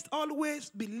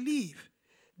believe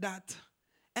that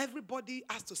everybody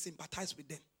has to sympathize with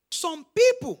them. Some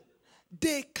people,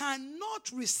 they cannot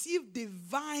receive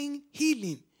divine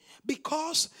healing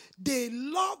because they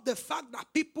love the fact that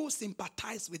people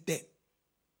sympathize with them.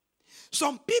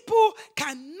 Some people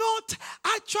cannot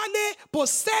actually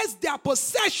possess their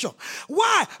possession.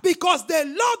 Why? Because they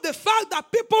love the fact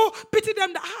that people pity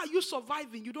them that, you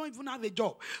surviving, you don't even have a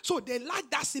job. So they like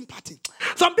that sympathy.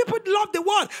 Some people love the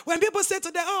world. When people say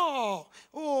to them,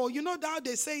 oh, you know how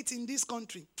they say it in this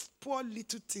country? Poor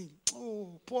little thing.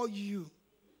 Oh, poor you.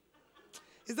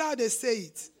 Is that how they say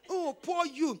it? Oh, poor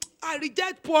you. I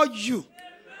reject poor you.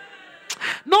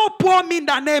 No poor me in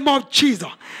the name of Jesus.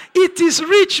 It is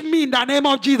rich me in the name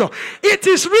of Jesus. It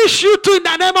is rich you too in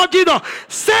the name of Jesus.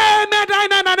 Say amen in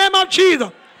the name of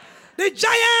Jesus. The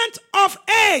giant of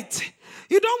hate.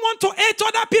 You don't want to hate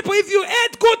other people. If you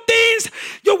hate good things,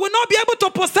 you will not be able to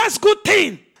possess good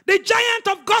things. The giant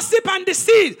of gossip and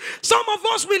deceit. Some of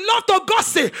us, we love to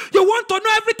gossip. You want to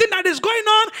know everything that is going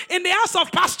on in the house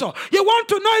of pastor. You want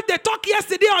to know if they talked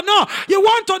yesterday or not. You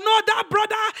want to know that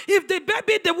brother, if the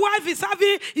baby the wife is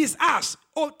having his ass.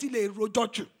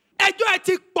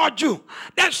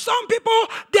 There's some people,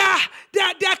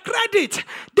 their credit,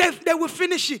 they will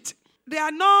finish it. They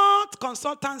are not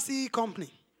consultancy company.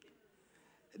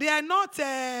 They are not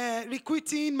a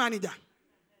recruiting manager.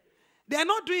 They are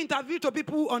not doing interview to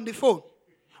people on the phone,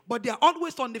 but they are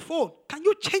always on the phone. Can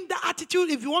you change that attitude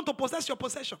if you want to possess your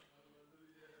possession?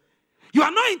 You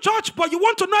are not in church, but you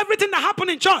want to know everything that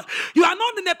happened in church. You are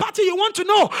not in a party, you want to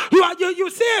know. You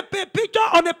see a picture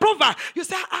on a profile. You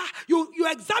say, you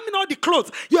examine all the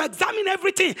clothes. You examine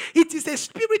everything. It is a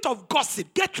spirit of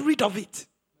gossip. Get rid of it.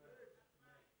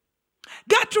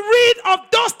 Get rid of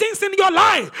those things in your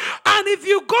life. And if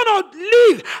you're going to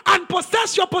live and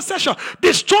possess your possession,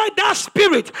 destroy that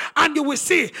spirit and you will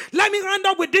see. Let me round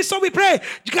up with this so we pray.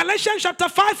 Galatians chapter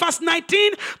 5 verse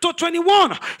 19 to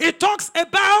 21. It talks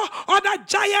about other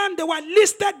giants. They were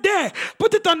listed there.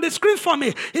 Put it on the screen for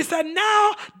me. It said,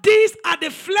 now these are the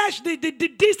flesh, the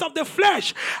deeds of the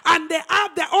flesh, and they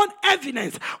have their own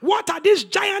evidence. What are these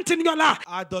giants in your life?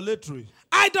 Idolatry.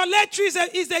 Idolatry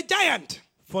is a giant.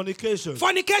 Fornication.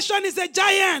 Fornication is a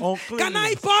giant. Uncleanness. Can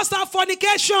I pause our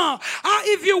fornication?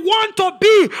 If you want to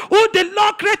be who the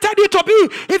Lord created you to be,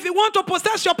 if you want to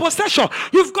possess your possession,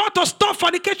 you've got to stop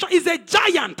fornication. It's a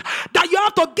giant that you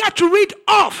have to get rid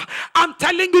of. I'm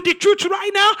telling you the truth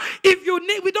right now.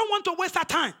 We don't want to waste our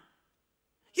time.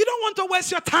 You don't want to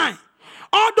waste your time.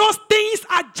 All those things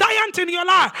are giants in your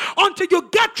life. Until you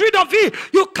get rid of it,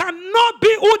 you cannot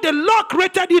be who the Lord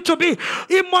created you to be.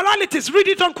 Immoralities, read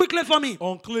it on quickly for me.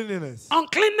 Uncleanness.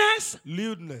 Uncleanness.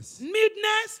 Lewdness.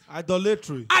 Lewdness.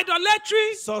 Idolatry.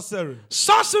 Idolatry. Sorcery.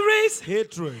 Sorceries.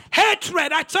 Hatred.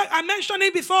 Hatred. I mentioned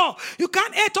it before. You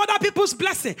can't hate other people's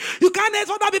blessing. You can't hate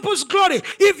other people's glory.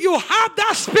 If you have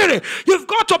that spirit, you've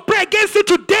got to pray against it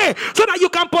today so that you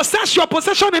can possess your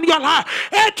possession in your life.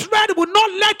 Hatred will not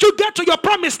let you get to your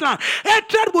promised land.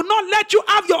 Hatred will not let you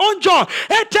have your own joy.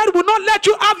 Hatred will not let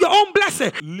you have your own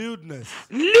blessing. Lewdness.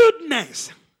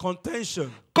 Lewdness.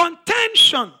 Contention.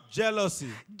 Contention. Jealousy.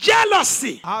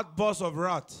 Jealousy. Outburst of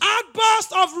wrath.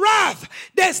 Outburst of wrath.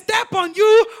 They step on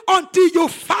you until you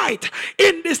fight.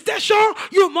 In the station,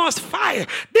 you must fight.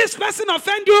 This person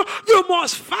offend you, you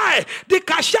must fight. The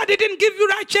cashier didn't give you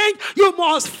right change, you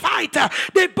must fight.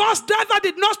 The bus driver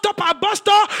did not stop at bus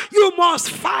stop, you must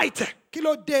fight.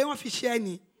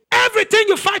 Everything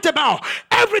you fight about,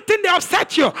 everything they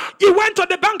upset you. You went to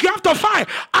the bank, you have to fight.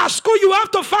 At school, you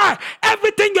have to fight.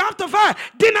 Everything you have to fight.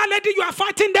 Dinner lady, you are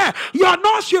fighting there. Your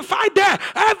nurse, you fight there.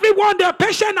 Everyone, their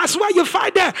patient as well, you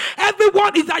fight there.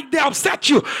 Everyone is like they upset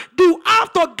you. You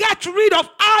have to get rid of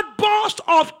outburst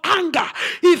of anger.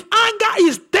 If anger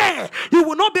is there, you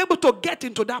will not be able to get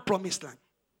into that promised land.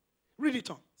 Read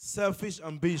it on. Selfish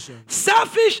ambition.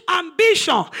 Selfish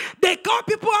ambition. They call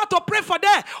people out to pray for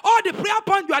them. All the prayer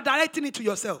point, you are directing it to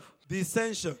yourself.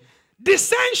 Dissension.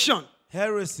 Dissension.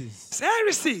 Heresies.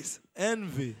 Heresies.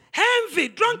 Envy. Envy.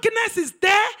 Drunkenness is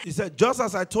there. He said, just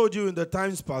as I told you in the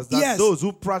times past, that Yes. those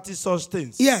who practice such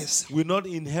things Yes. will not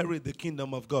inherit the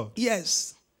kingdom of God.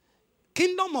 Yes.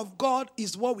 Kingdom of God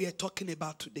is what we are talking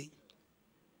about today.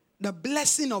 The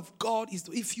blessing of God is,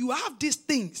 if you have these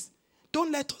things,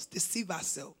 don't let us deceive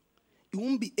ourselves. You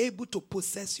won't be able to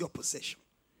possess your possession.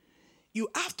 You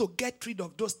have to get rid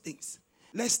of those things.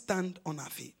 Let's stand on our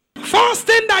feet. First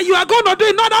thing that you are going to do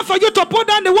in order for you to put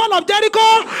down the wall of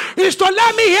Jericho is to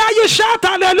let me hear you shout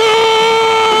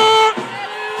hallelujah.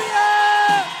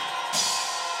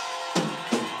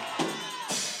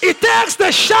 It takes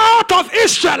the shout of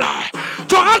Israel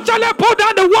to actually put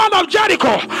down the wall of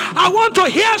Jericho. I want to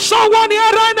hear someone here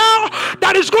right now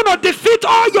that is going to defeat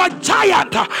all your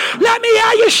giant. Let me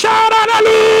hear you shout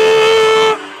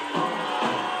hallelujah.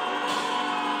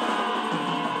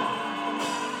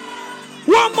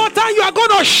 One more time, you are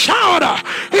going to shout.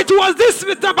 It was this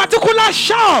particular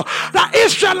shout that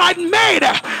Israelite made,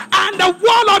 and the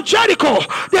wall of Jericho,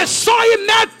 they saw it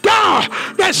melt down.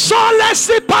 They saw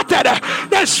Leslie parted.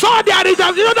 They saw there is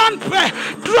a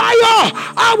dryer.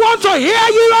 I want to hear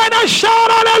you right now shout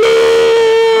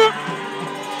hallelujah.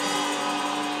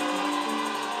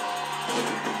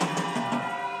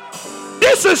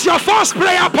 This is your first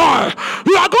prayer point.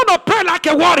 You are going to pray like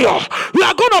a warrior. You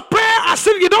are going to pray as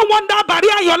if you don't want that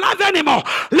barrier in your life anymore.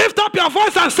 Lift up your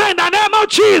voice and say in the name of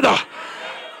Jesus,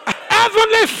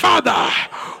 Heavenly Father,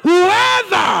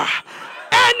 whoever,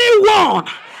 anyone,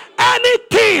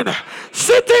 anything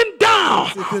sitting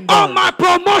down on my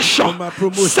promotion,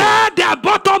 set their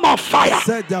bottom on fire.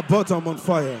 Set their bottom on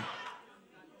fire.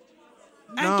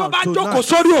 Now,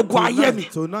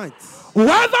 tonight.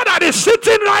 Whoever that is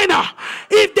sitting right now,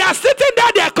 if they are sitting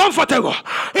there, they are comfortable.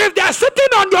 If they are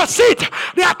sitting on your seat,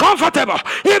 they are comfortable.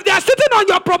 If they are sitting on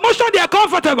your promotion, they are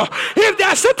comfortable. If they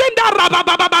are sitting there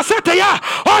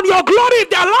on your glory,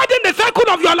 if they are riding the circle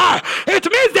of your life, it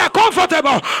means they are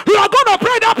comfortable. You are going to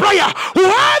pray that prayer.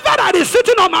 Whoever that is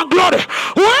sitting on my glory,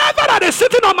 whoever that is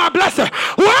sitting on my blessing,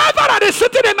 whoever that is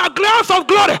sitting in my glass of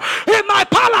glory, in my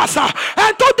palace,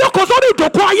 and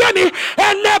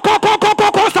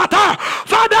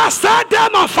Father, set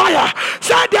them on fire.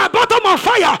 Set their bottom on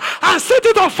fire and set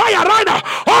it on fire right now.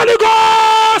 Holy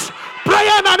Ghost, pray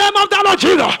in the name of the Lord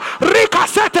Jesus. Rika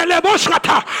sete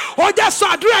leboshkata. Oh, yes, so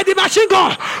address the machine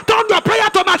gun. Turn your prayer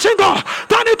to machine gun.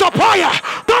 Turn it to fire.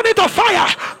 Turn it to fire.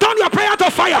 Turn your prayer to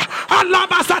fire. Allah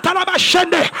basatalaba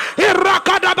shende.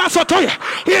 Irakadaba sotoya.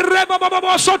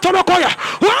 Irebababa sotolokoya.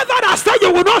 Whoever that said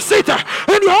you will not sit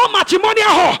in your own matrimonial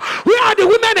hall. We are the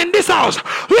women in this house.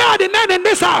 We are the men in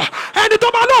this house. And the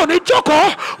Tomalone, in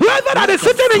Joko, whoever that is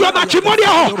sitting in your matrimonial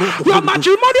hall. Your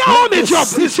matrimonial home is your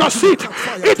seat.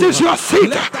 It is your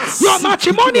seat. Your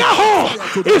matrimonial home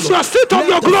is your seat of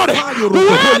your glory.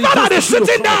 Whoever that is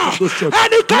sitting down,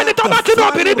 any kind of tomato,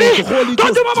 don't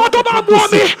you want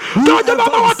to me? Don't you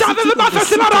want to have a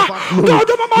festival? Don't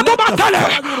you want to tell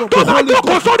it? Don't you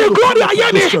want to the glory I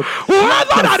am?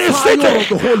 Whoever that is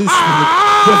sitting,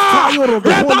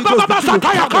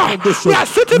 we are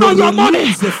sitting on your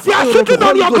money. We are sitting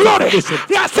on your glory.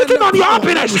 We are sitting on your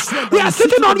happiness. We are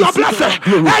sitting on your blessing.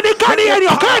 Any kind of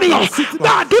your cardio.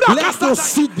 Let the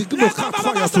seed begin to catch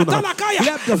fire tonight.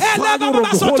 Let the fire of the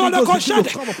Holy Ghost begin to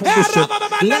come upon this church.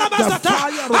 Let the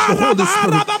fire of the Holy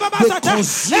Spirit, the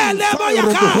consuming fire of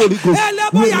the Holy Ghost,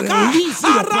 will release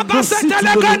it upon this seed in the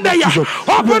name of Jesus.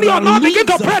 Open your mouth, begin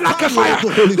to pray like a fire.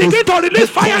 Begin to release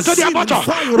fire to their bottom.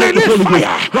 Release fire.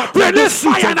 Release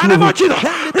fire in the name of Jesus.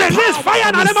 Release fire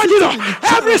in the name of Jesus.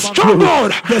 Every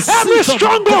stronghold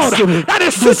that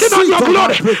is sitting on your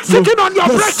glory, sitting on your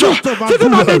breakthrough,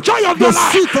 sitting on the joy of your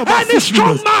life. Any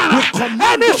strong man,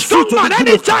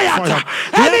 any giant,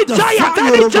 any giant,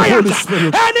 anyone,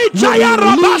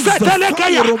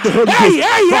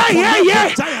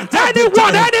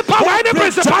 any power, any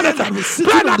principality,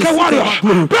 pray like a warrior,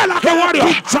 pray like a warrior,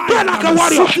 pray like a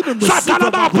warrior.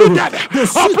 Satanaba, put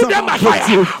them by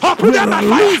fire, put them by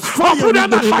fire, put them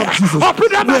by fire,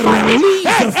 put them by fire.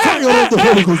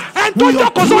 And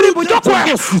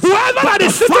whoever that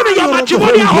is sitting in your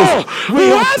matrimonial home,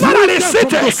 whoever that is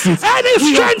sitting, any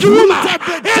strange woman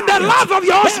in the love of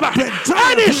your husband,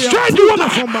 any strange woman,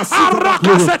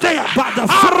 Arakaseteya,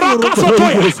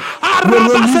 Arakasotoya,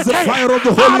 Arabaseteya,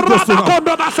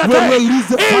 Arabakondobaseteya.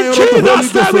 In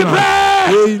Jesus' name we pray.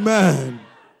 Amen.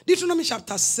 Deuteronomy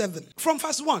chapter 7, from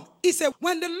verse 1. He said,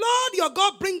 when the Lord your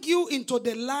God bring you into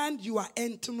the land you are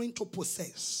entering to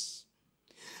possess,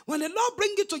 when the Lord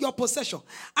bring you to your possession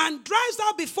and drives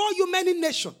out before you many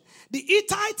nations, the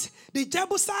Hittite, the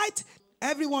Jebusite,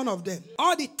 every one of them,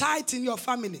 all the tithes in your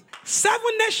family, 7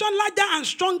 nations larger and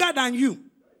stronger than you.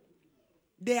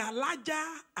 They are larger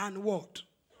and what?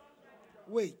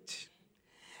 Wait.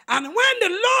 And when the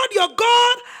Lord your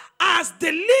God has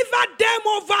delivered them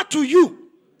over to you,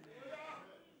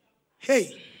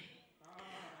 hey,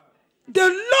 The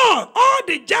Lord, all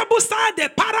the Jebusite, the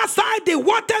parasite, the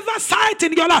whatever site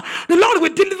in your life, the Lord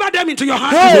will deliver them into your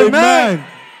hands. Amen.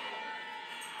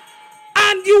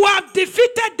 And you have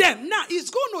defeated them. Now, He's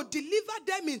going to deliver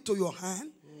them into your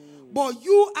hand, but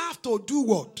you have to do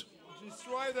what?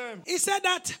 Destroy them. He said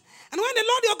that, and when the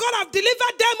Lord your God have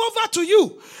delivered them over to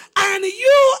you, and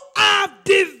you have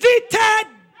defeated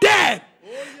them,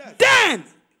 then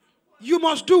you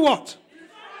must do what?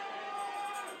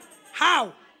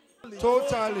 How?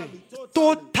 Totally.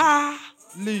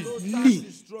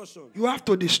 You have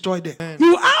to destroy them.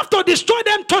 You have to destroy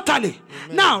them totally.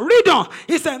 Now, read on.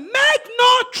 He said, make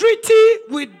no treaty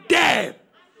with them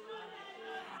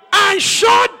and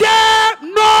show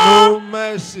them No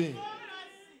mercy.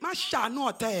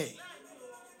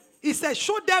 He said,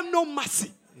 show them no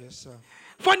mercy. Yes, sir.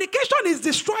 Fornication is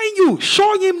destroying you.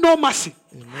 Show him no mercy.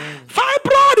 Amen.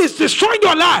 Fibroid is destroying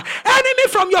your life. Enemy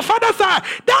from your father's side.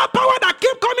 That power that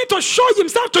keep coming to show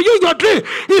himself to you in your dream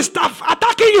is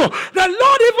attacking you. The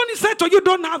Lord even said to you,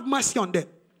 don't have mercy on them.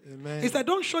 Amen. He said,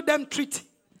 don't show them treaty.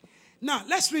 Now,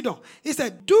 let's read on. He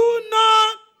said, do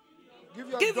not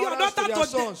give your daughter to their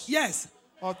sons. Yes.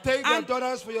 Or take their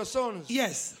daughters for your sons.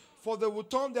 Yes. For they will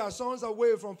turn their sons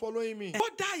away from following me.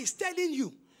 What that is telling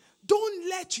you, don't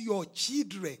let your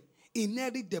children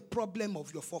inherit the problem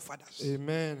of your forefathers.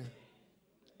 Amen.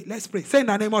 Let's pray. Say in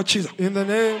the name of Jesus. In the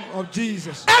name of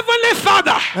Jesus. Heavenly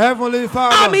Father. Heavenly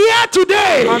Father. I'm here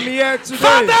today. I'm here today.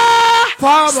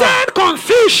 Father, send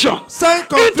confusion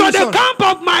into the camp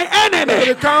of my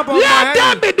enemy. Let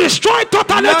them be destroyed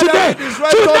totally today.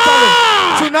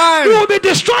 Tonight, you will be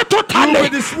destroyed totally. In the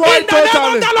name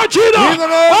of the Lord Jesus.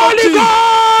 Holy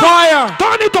God. Fire.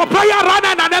 Turn it to prayer right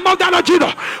now in the name of the Lord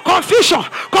Jesus.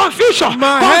 Confusion.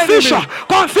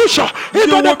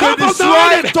 Into the camp of the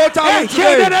enemy.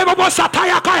 Enemy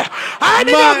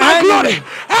of my glory,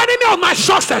 enemy of my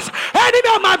success, enemy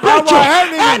of my breakthrough,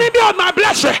 enemy of my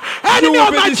blessing, enemy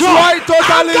of my joy.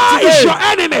 Anger is your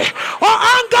enemy. Or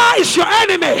anger is your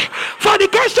enemy.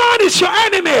 Fornication is your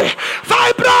enemy.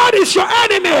 Fibroid is your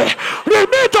enemy. We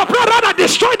need to pray rather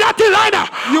destroy that thing right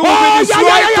now. You will be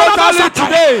destroyed totally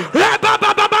today.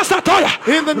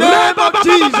 In the name of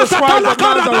Jesus Christ of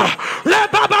Nazareth.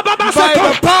 By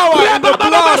the power and the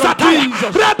blood of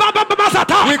Jesus.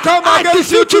 We come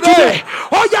against you today.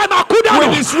 We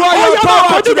destroy your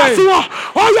power today. We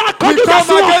come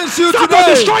against you today.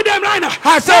 Destroy them right now.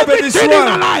 I say be destroyed.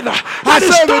 I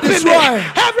say be destroyed.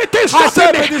 Everything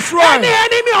stopping me. Any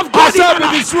enemy of God in my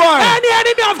life. Any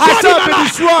enemy of God in my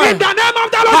life. In the name of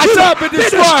the Lord Jesus. Be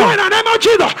destroyed in the name of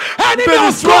Jesus. Enemy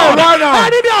of God.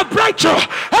 Enemy of breakthrough.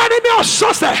 Enemy of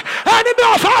success. Enemy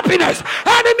of happiness.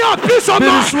 Enemy of peace of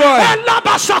mind. We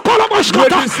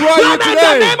destroy you today.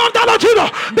 In the name of the Lord Jesus.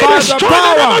 Be destroyed in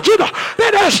the name of Jesus.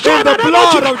 Be destroyed in the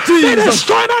blood of Jesus. Be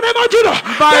destroyed in the name of Jesus.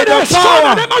 By the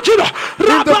power.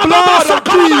 In the blood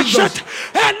of Jesus.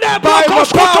 By the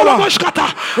power.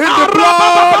 In the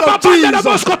blood of Jesus.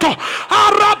 By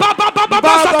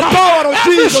the power of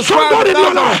Jesus.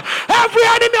 Every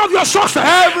enemy of your success.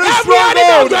 Every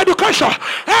enemy of your education.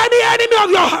 Any enemy of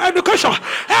your education.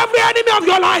 Every enemy of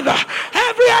your life.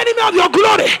 Every enemy of your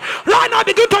glory. Right now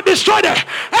begin to destroy them.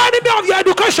 Enemy of your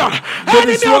education.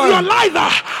 Enemy of your life.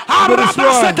 By the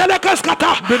power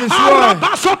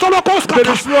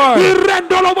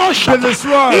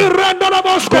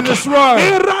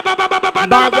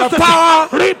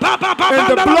and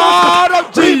the blood of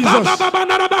Jesus.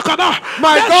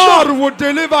 My God will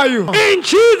deliver you. In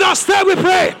Jesus' name we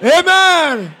pray.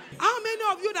 Amen. How many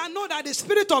of you that know that the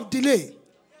spirit of delay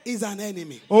is an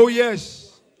enemy? Oh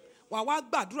yes.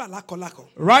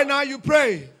 Right now you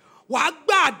pray. You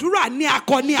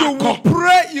will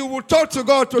pray, you will talk to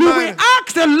God tonight. You will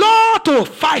ask the Lord to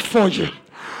fight for you.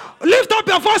 Lift up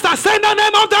your voice and say in the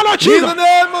name of the Lord Jesus. In the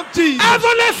name of Jesus.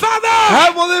 Heavenly Father.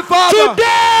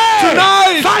 Today.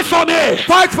 Tonight. Fight for me.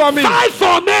 Fight for me. Fight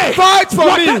for me. Fight for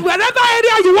me. Wherever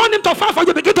area you want him to fight for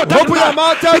you, begin to tell him. Open your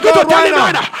mouth, tell begin God to tell him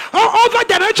right right now. Over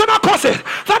generational causes.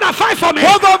 Father, fight for me.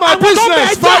 Over my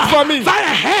business, fight for me.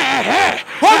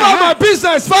 Over my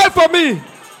business, fight for me.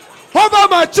 Over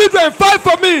my children, fight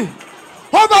for me.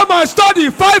 Over my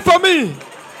study, fight for me.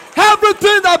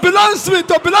 Everything that belongs to me,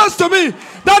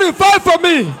 that will fight for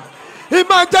me. In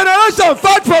my generation,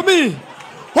 fight for me.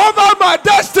 Over my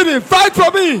destiny, fight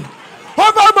for me.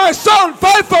 Over my son,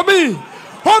 fight for me.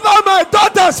 Over my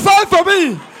daughters, fight for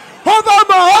me. Over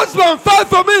my husband, fight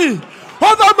for me.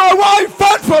 Over my wife,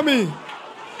 fight for me.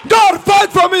 God,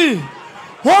 fight for me.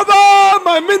 Over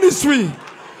my ministry.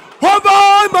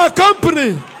 Over my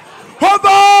company.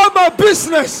 Over my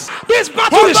business. This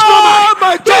battle is normal.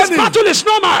 My journey. This battle is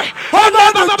normal. Over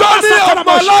the journey of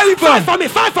my life. fight for me,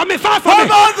 fight for me, fight for me.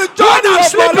 Over the When journey I'm of my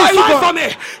sleeping, life. fight for me.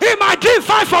 In my dream,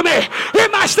 fight for me.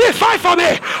 In my sleep, fight for me.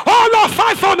 Oh Lord,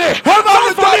 fight for me. Fight the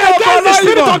for me journey of against the my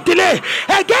spirit life. of delay.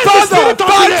 Against the Father, spirit of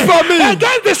fight delay. for me.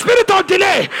 Against the spirit of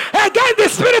delay. Against the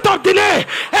spirit of delay.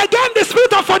 Against the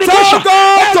spirit of fornication. Tell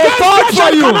God to Against fight flesh for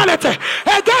and you. carnality.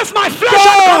 Against my flesh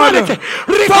and God, carnality.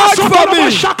 fight for me.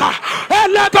 Shaka.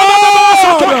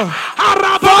 God,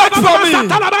 fight for me.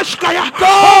 God,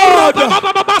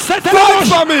 fight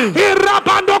for me.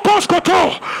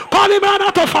 Call him right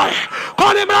out of fire.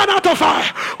 Call him right out of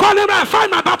fire. Call him right.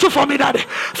 Find my battle for me, daddy.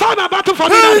 Find my battle for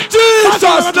me, In daddy.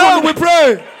 Jesus' name we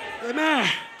pray. Amen.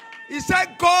 He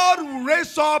said God will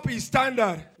raise up his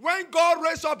standard. When God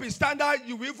raises up his standard,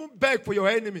 you will even beg for your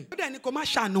enemy.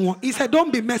 He said,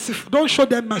 don't be merciful. Don't show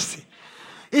them mercy.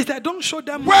 He said, don't show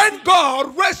them mercy. When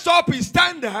God raises up his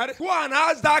standard, go and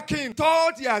ask that king.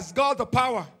 Thought he has got the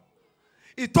power.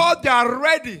 He thought they are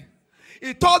ready.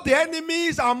 He thought the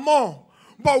enemies are more.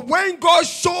 But when God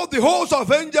showed the host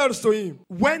of angels to him,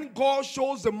 when God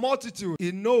shows the multitude,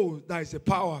 he knows there is a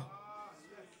power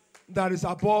that is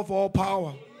above all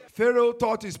power. Pharaoh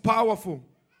thought he's powerful.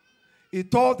 He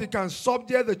thought he can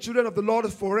subject the children of the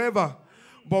Lord forever.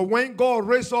 But when God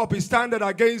raised up his standard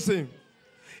against him,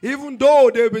 even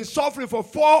though they've been suffering for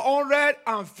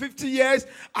 450 years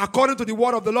according to the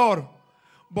word of the Lord,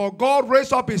 but God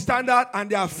raised up his standard and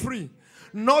they are free.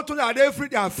 Not only are they free,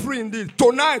 they are free indeed.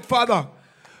 Tonight, Father,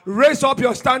 raise up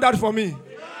your standard for me.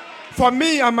 For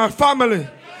me and my family.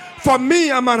 For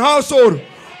me and my household.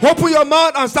 Open your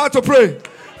mouth and start to pray.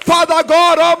 Father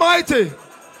God Almighty,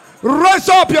 raise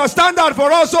up your standard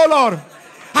for us, O Lord.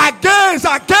 Against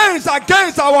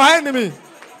our enemy.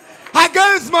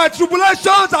 Against my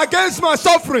tribulations, against my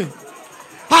suffering.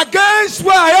 Against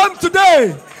where I am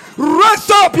today. Raise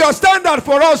up your standard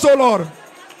for us, O Lord.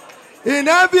 In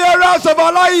every area of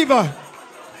our life.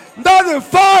 That He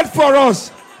fight for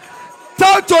us.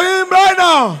 Talk to Him right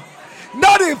now.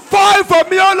 That He fight for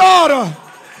me, O Lord.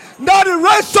 That He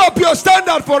raise up your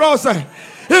standard for us.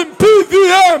 In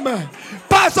PVM,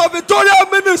 Pastor Victoria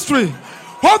Ministry,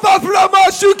 Overflow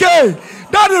UK,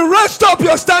 that He raise up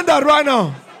your standard right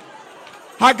now.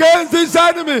 Against this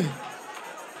enemy.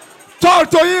 Talk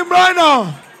to Him right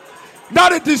now.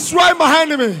 That He destroy my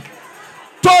enemy.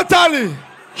 Totally.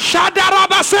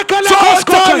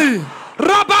 Totally.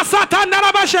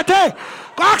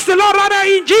 Ask the Lord right now,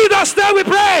 in Jesus' name we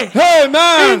pray.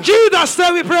 Amen. In Jesus'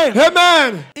 name we pray.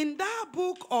 Amen. In that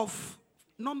book of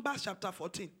Numbers chapter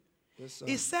 14,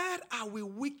 He said, I will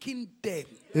weaken them.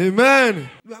 Amen.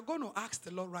 We are going to ask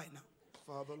the Lord right now.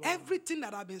 Father, Lord. Everything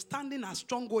that I've been standing as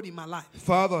stronghold in my life.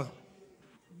 Father.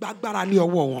 Gbagbara ni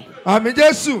ọwọ́ wọn. Àmín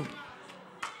Jésù.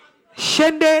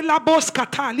 Shende labos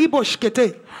kata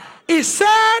liboshkete. He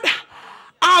said,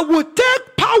 I will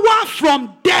take power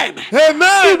from them.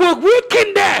 Amen. He will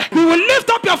weaken them. You will lift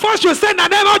up your voice. You say in the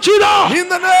name of Jesus. In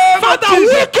the name Father, of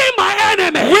Jesus. weaken my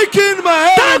enemy. Weaken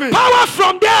my enemy. Take power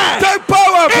from them. Take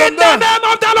power from in them. the name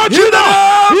of the Lord In Jesus. the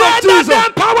name of Let Jesus. them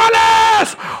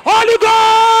powerless. Holy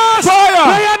Ghost. Fire.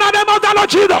 Pray in the name of the Lord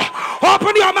Jesus.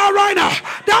 Open your mouth right now.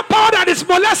 That power that is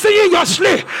molesting you in your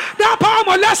sleep. That power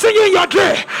molesting you in your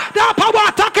dream. That power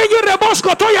attacking you.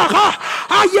 Rebosko toyaha.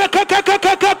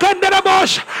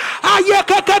 Ayekekekekekekenderabosh.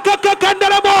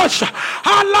 Ayekekekekekenderabosh.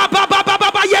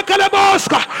 Alababababa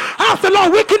yekeleboska. Ask the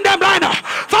Lord, weaken them right now.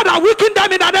 Father, weaken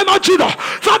them in the name of Jesus.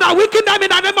 Father, weaken them in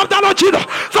the name of the Lord Jesus.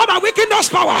 Father, weaken those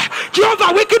power.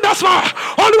 Jehovah, weaken those power.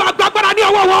 Oluwa gbagbara ni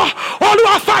ọwọ́ wọn.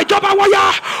 Oluwa fa ìjọba wọn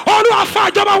ya. Oluwa fa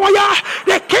ìjọba wọn ya.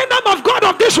 The kingdom of God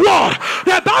of this world.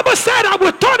 The Bible said, I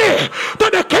will turn it to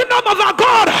the kingdom of our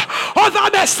God, of our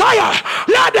Messiah.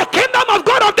 Let the kingdom of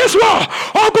God of this world.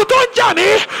 Ogun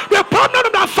Jami, the problem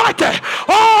of that fighting.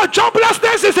 Oh,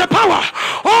 joblessness is a power.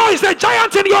 Oh, it's a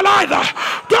giant in your life.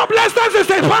 Joblessness is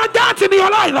a giant in your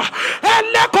life. And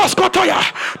Lekos Kotoya,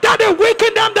 that they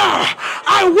weaken them down.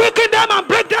 I weaken them and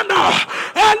break them down.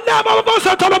 And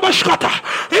Namabosa Toloboshkata.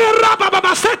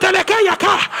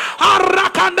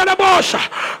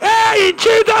 Hey, in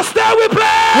Jesus' name we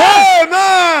pray.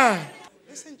 Amen.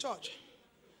 Listen, church.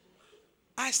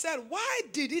 I said, why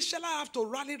did Israel have to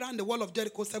rally around the wall of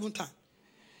Jericho 7 times?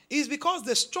 It's because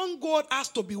the stronghold has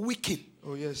to be weakened.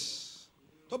 Oh, yes.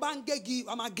 But the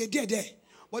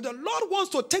Lord wants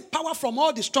to take power from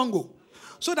all the stronghold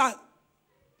so that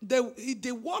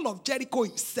the wall of Jericho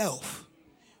himself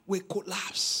will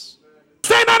collapse.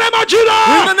 Say in the name of Jesus.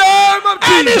 In the name of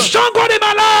Any Jesus. stronghold in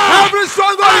my life. Every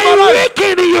stronghold in my I life.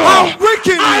 weaken you. I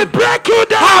weaken you. I break you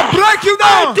down. I break you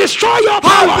down. I destroy your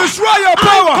power. I destroy your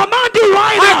power. I command you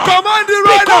right I now. command you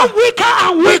right Become now. weaker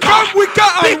and weaker. Become weaker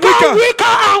and Become weaker.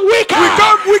 weaker and weaker.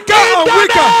 Become weaker in and the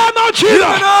weaker. name of In Jesus.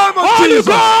 the name of Holy Jesus.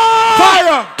 Ghost.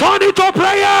 Fire. Turn it to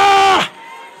prayer.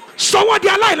 Someone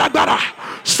their line like better.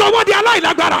 Someone their line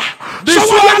like better.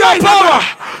 Destroy their power.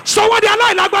 Someone their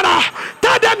line like better.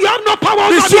 Tell them you have no power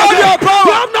over me Destroy again. their power.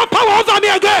 You have no power over me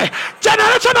again.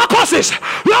 Generational curses.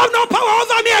 You have no power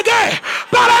over me again.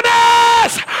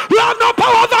 Barrenness. You have no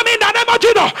power over me in the name of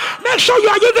Jesus. Make sure you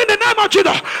are using the name of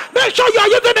Jesus. Make sure you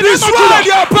are using the name of Destroy Jesus.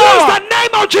 their power. Use the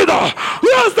name of Jesus.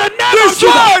 Use the name of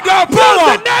Destroy Jesus. their Use power.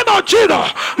 the name of Jesus.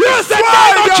 Use the Destroy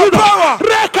name of their Jesus. power.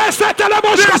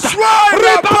 Destroy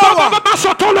their power.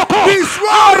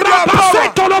 Destroy their power.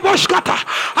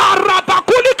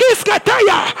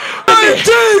 In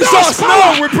Jesus'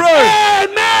 name we pray.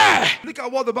 Amen. Look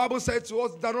at what the Bible said to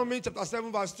us, Deuteronomy chapter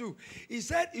 7 verse 2. He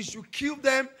said he should kill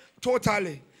them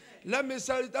totally. Let me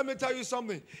tell you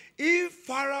something. If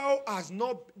Pharaoh has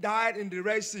not died in the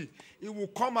Red Sea, he will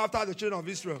come after the children of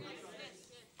Israel.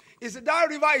 He said that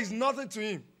river is nothing to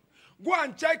him. Go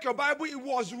and check your Bible. He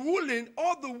was ruling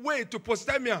all the way to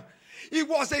Mesopotamia. He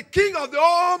was a king of the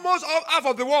almost half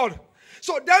of the world.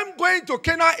 So them going to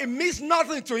Canaan, it means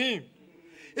nothing to him.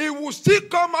 He will still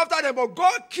come after them, but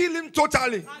God killed him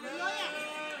totally.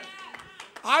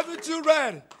 Haven't you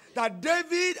read that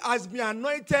David has been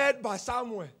anointed by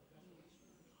Samuel?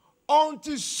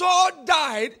 Until Saul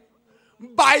died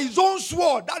by his own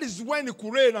sword, that is when he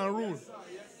could reign and rule.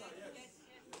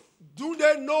 Do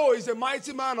they know he's a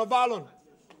mighty man of valor?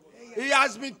 He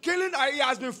has been killing, he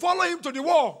has been following him to the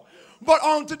war. But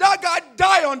until that guy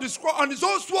died on his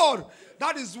own sword,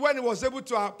 that is when he was able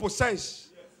to possess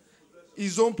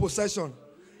his own possession.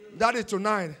 That is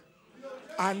tonight.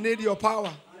 I need your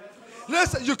power.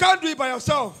 Listen, you can't do it by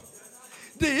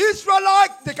yourself. The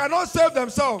Israelites, they cannot save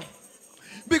themselves.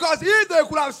 Because if they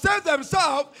could have saved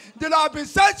themselves, they would have been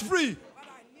set free.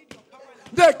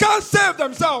 They can't save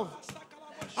themselves.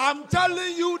 I'm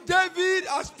telling you, David,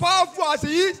 as powerful as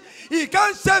he is, he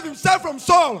can't save himself from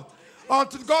Saul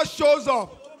until God shows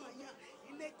up.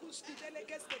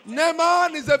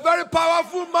 Naaman is a very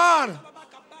powerful man.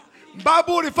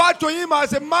 Bible referred to him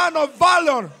as a man of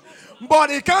valor, but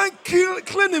he can't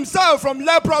clean himself from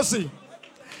leprosy.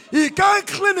 He can't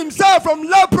clean himself from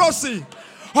leprosy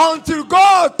until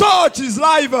God touches his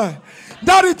life.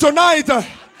 Daddy, tonight,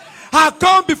 I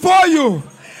come before you.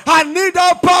 I need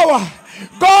that power.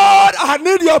 God, I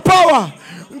need your power.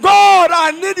 God,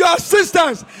 I need your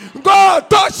assistance. God,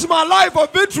 touch my life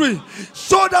of victory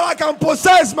so that I can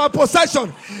possess my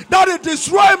possession. That it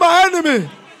destroy my enemy.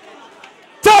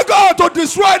 Tell God to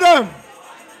destroy them.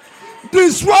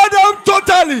 Destroy them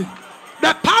totally.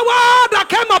 The power that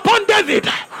came upon David.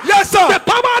 Yes, sir. The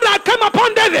power that came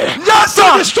upon David. Yes, sir.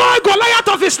 To destroy Goliath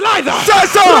of his life.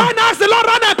 Yes, sir. Right now, the Lord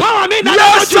run empower me in the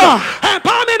name of Jesus.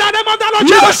 Empower me in the name of the Lord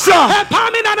Jesus. Yes, sir. Empower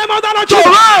me in the name of the Lord To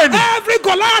Jesus. reign. Every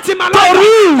Goliath in my To life.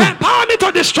 rule. Empower me to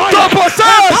destroy To them.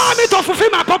 possess. Empower me to fulfill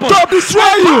my purpose. To destroy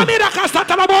you. Empower me to cast out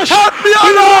the bush. Help me, O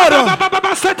Lord.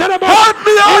 Help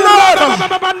me, O Lord. Help me,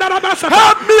 O Lord.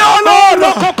 Help me, O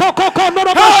Lord.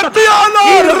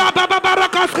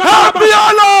 Help me, O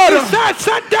Lord. He said,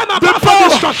 set them The apart for power.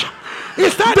 destruction. He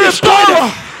said, The destroy power.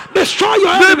 them. Destroy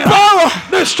your The enemy. power.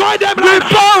 Destroy them The right now.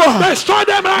 power. Destroy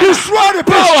them right Destroy now. the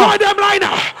power. Destroy them right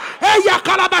now. Eya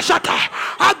kalabashata.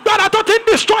 Agbára tó ti ń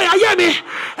destroy ayé mi.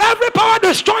 Every power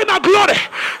destroy my glory.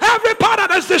 Every power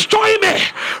that is destroying me.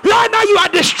 Right now you are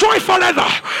destroyed forever.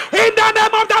 In the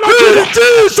name of the Lord In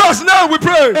Jesus. Jesus' name we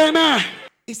pray. Amen.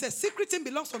 He says, secret thing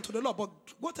belongs unto the Lord, but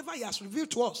whatever he has revealed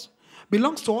to us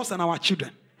belongs to us and our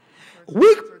children.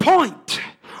 Weak point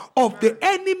of the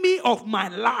enemy of my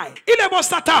life. You are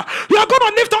going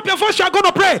to lift up your voice. You are going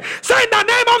to pray. Say in the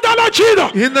name of the Lord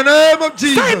Jesus. In the name of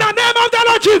Jesus. Say in the name of the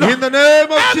Lord Jesus. In the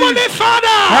name of Heavenly Jesus. Father.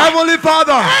 Heavenly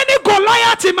Father. Any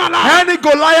Goliath in my life. Any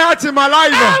Goliath in my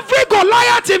life. Every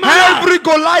Goliath in my life. Every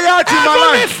Goliath in my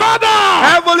Heavenly life. Father.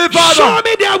 Heavenly Father. Show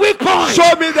me their weak point.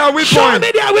 Show me their weak Show point.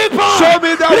 me their weak point. Show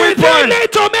me their weak point. Reveal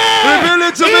it to me. Reveal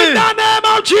it to me. In the name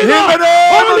of Jesus. In the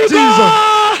name Holy of Jesus.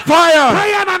 God. Fire.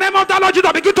 Pray in the name of the Lord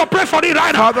Jesus. Begin to pray for it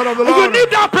right now. Father of the You Lord. need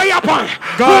that prayer point.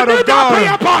 God you of need that God.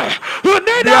 prayer point. You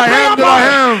need The that I prayer am point. that I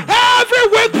am. Every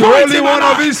weak The point Holy in my One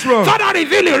of life. Israel. Father,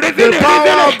 reveal it. Reveal The it. power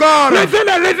Reveal of it. God. Reveal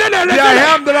it. Reveal it. The I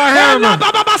am that I am.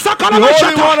 The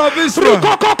Holy One of Israel.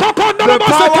 The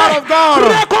power of God.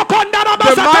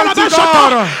 The mighty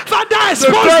God. Father, The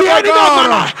expose the faithful enemy of my God.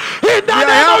 life. In the The I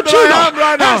name am of that I Jesus. am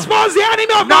right now. Expose the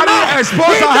enemy of my Now life.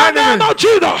 expose In our the enemy. name of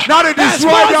Jesus. Now they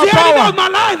destroy Expose their the enemy power. of my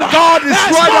life. God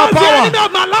destroy their Expose the power. enemy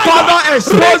of my life. Father,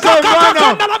 expose them right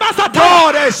now.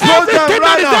 God, expose them Everything right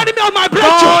that is now. the enemy of my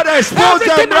breakthrough. God, expose them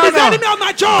Everything that right is the now. enemy of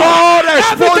my joy. God,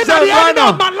 expose Everything that them is the right enemy now.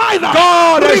 of my life.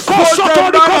 God, expose them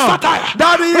right now.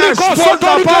 Daddy, expose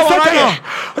their power right now.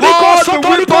 All the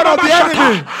weapon of the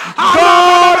enemy,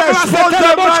 God expose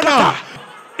them right now.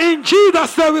 In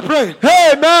Jesus' name we pray.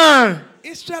 Amen.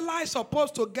 Israelites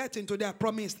supposed to get into their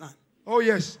promised land. Oh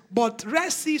yes. But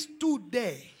Red Sea stood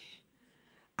there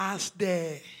as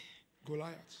the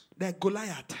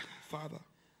Goliath, Father,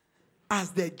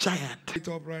 as the giant. it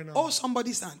up right now. Oh,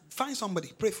 somebody stand. Find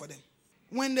somebody. Pray for them.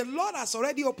 When the Lord has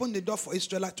already opened the door for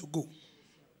Israel to go,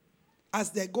 as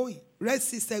they're going, Red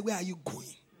Sea said, where are you going?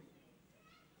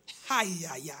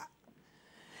 Hi-ya-ya.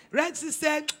 Red Sea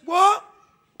said, what?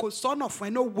 Because son of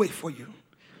no way for you.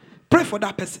 Pray for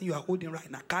that person you are holding right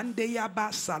now.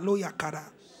 Kandeyaba saloya kara.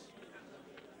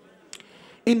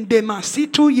 In the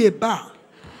masitu yeba.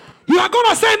 You are going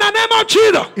to say in the name of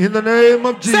Jesus. In the name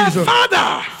of Jesus. Say,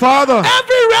 Father. Father.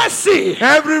 Every Red Sea.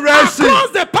 Every Red Sea. Across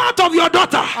the path of your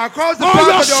daughter. Across the or path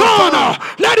your of your son. son.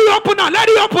 Let it open now. Let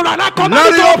it open now. Let it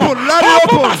open. Let it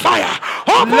open. by fire.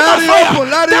 Open Let by it fire. open.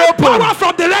 Let it Take open. power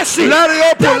from the Red Sea. Let it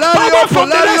open. Take Let it power open. from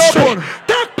the Let Red it Sea. open.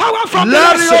 Take power from the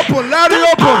Let Red it Sea. open. Let it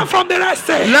Take power open. from the Red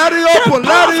Sea. Let it Take open.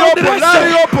 power Let it from the open. Red Let Sea.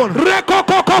 it open.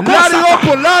 Rekokoko Let it sata.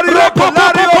 open. Let it open.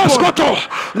 Let it open.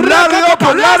 Let it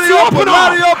open. Let it open.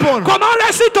 Let it open. Command Red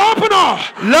Sea to open up.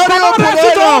 Let it Command open Red Sea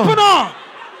right to now. open up.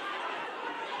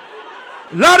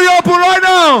 Let it open right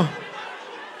now.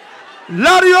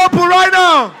 Let it open right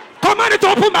now. Command it to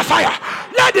open by fire.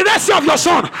 Let the rest of your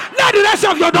son, let the rest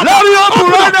of your daughter Let it open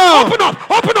right up, now. Open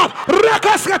up, open up.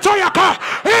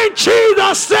 In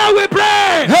Jesus' name we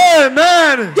pray.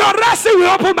 Amen. Your rest will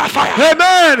open by fire.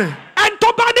 Amen. And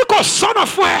Tobaniko, son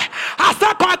of where, I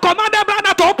said, I commanded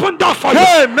Brother to open door for you.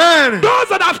 Amen. Those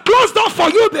that have closed door for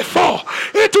you before,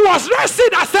 it was Resi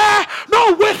that said,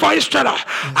 no way for Israel.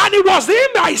 And it was him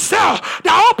myself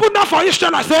that opened door for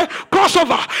Israel. I said,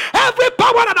 crossover. Every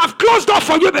power that have closed door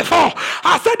for you before,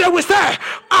 I said, they will say,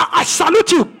 I salute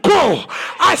you, go.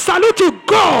 I salute you,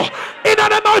 go. In the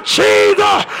name of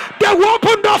Jesus, they will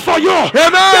open door for you.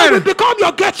 Amen. They will become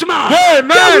your gate man.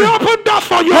 Amen. They will open door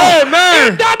for you.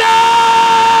 Amen. In the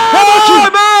name.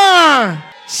 Amen.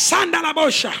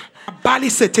 Sandalabosha. Bali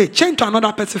Sete. Change to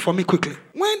another person for me quickly.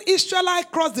 When Israelites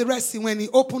crossed the Red Sea, when he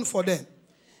opened for them,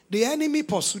 the enemy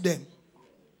pursued them.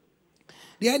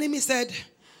 The enemy said,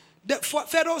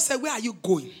 Pharaoh said, where are you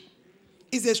going?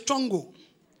 It's a stronghold.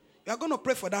 You are going to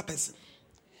pray for that person.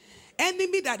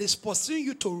 Enemy that is pursuing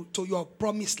you to your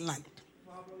promised land.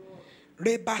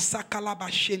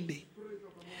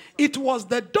 It was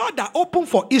the door that opened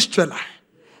for Israel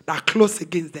that closed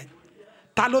against them.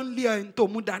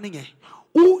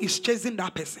 Who is chasing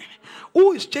that person?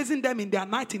 Who is chasing them in their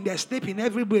night, in their sleep, in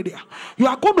everybody? You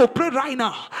are going to pray right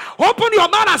now. Open your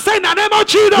mouth and say in the name of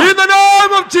Jesus. In the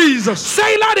name of Jesus.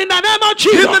 Say loud in the name of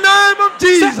Jesus. In the name of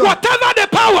Jesus. Say, whatever the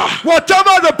power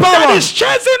that is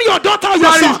chasing your daughter,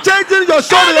 your that son, is chasing your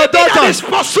son and your daughter, that is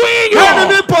pursuing you,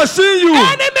 enemy pursuing you,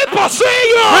 enemy pursuing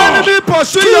you, enemy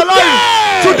pursuing your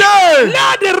life today.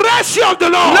 Let the rest of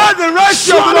the Lord, let the rest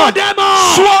of the swallow Lord them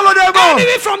all. swallow them all.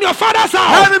 Enemy from your father's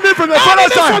house, enemy from your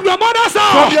father's house, from your mother's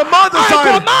house, from your mother's I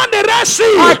side. command the Red Sea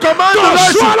I command to the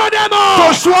Red Sea swallow them all.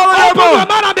 to swallow them Open all. your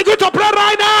mouth and begin to pray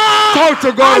right now. Talk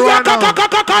to God right now. Pray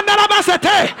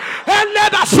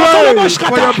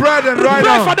for your brethren right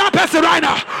Pray now. for that person right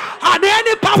now. And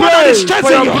any power Pray that is for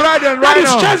chasing your you, brethren that right is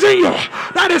now. chasing you,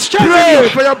 that is chasing Pray you.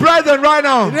 for your brethren right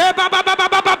now. Pray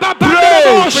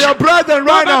for your brethren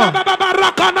right now.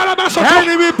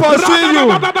 Enemy pursuing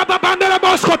you.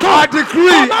 I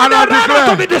decree and I declare.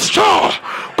 To be destroyed.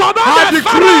 I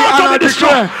decree and I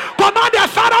declare. Command their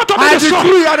father to be I destroyed.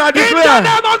 decree and I In the declare.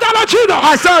 name of the Lord Jesus.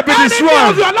 I shall be Enemy destroyed.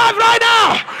 of your life right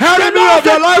now. Enemy of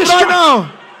your life right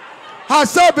now. I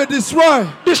shall be destroyed.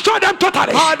 Destroy them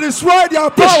totally. I destroy their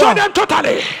Destroy power. them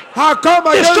totally. I come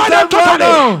against Destroy them them right totally.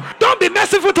 now. Don't be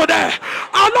merciful to them.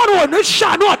 Ọlọ́run ò ní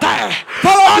ṣàánú ọ̀tá ẹ̀.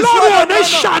 Father, destroy Ọlọ́run ò them ní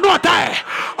right now. ṣàánú ọ̀tá ẹ̀.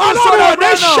 Destroy Ọlọ́run ò them ní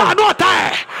right now. ṣàánú ọ̀tá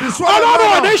ẹ̀. Destroy them Ọlọ́run ò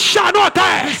right ní now. ṣàánú ọ̀tá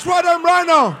ẹ̀. Destroy them right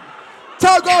now.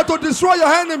 Tell God to destroy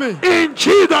your enemy. In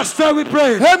Jesus' name we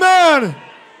pray. Amen.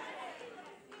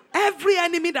 Every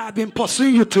enemy that has been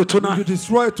pursuing you till You tonight.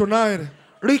 destroy it tonight.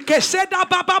 Rikeseda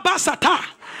bababa sata.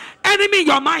 Enemy in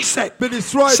your mindset. Be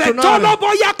destroyed tonight.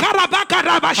 Setoloboya karabaka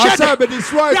I said be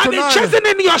destroyed They have been tonight. chasing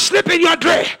in your sleep, in your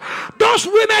dream. Those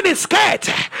women in skirt,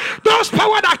 those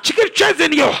power that keep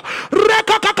chasing you.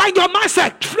 Rekakaka in your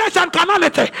mindset, flesh and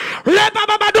carnality.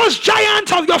 Those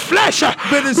giants of your flesh.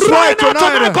 Be destroyed right now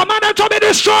tonight. command them to be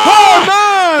destroyed.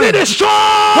 Amen. Be destroyed.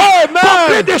 Amen.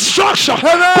 Complete destruction.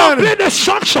 Amen. Complete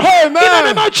destruction. Amen. In the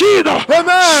name of Jesus.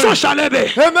 Amen. So shall it be.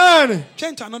 Amen.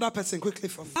 Change to another person quickly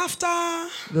for me. After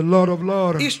The Lord of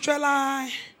Lords. Israel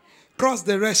crossed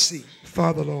the Red Sea,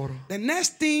 Father, Lord. the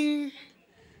next thing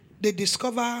they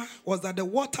discovered was that the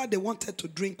water they wanted to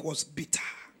drink was bitter.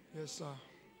 Yes, sir.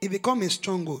 It became a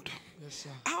stronghold. Yes, sir.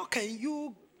 How can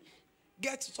you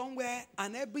get somewhere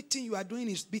and everything you are doing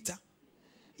is bitter?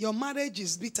 Your marriage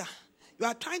is bitter. You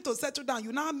are trying to settle down,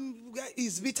 you now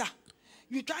is bitter.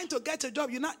 You're trying to get a job,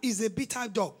 you now is a bitter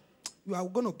job. You are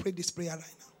going to pray this prayer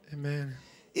right now. Amen.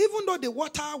 Even though the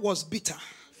water was bitter,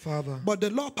 Father. but the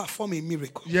Lord performed a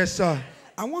miracle. Yes, sir.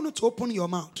 I want you to open your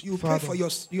mouth. You Father. pray for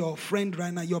your friend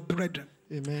right now, your brethren.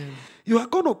 Amen. You are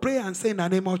going to pray and say in the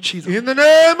name of Jesus. In the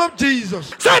name of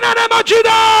Jesus. Say in the name of Jesus.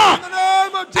 In the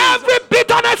name of Jesus. Every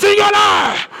bitterness in your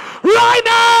life, right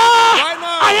now,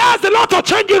 I ask the Lord to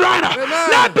change it right now. Amen.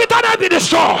 Let bitterness be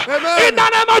destroyed. Amen. In the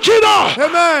name of Jesus.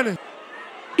 Amen.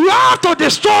 You have to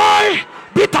destroy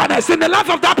bitterness in the life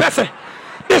of that person.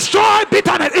 Destroy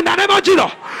bitterness in the name of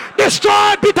Jesus.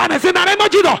 Destroy bitterness in the name of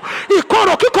Jesus.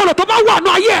 Ikoro kikoro to ba wa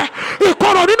no aye.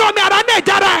 Ikoro nínú mi ara na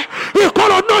ejare.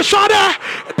 Ikoro no shore.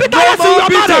 Bitterness in your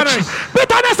marriage.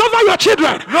 Bitterness over your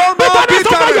children. Bitterness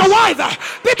over your wife.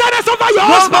 Bitterness over your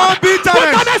husband.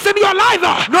 Bitterness in your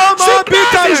life. No more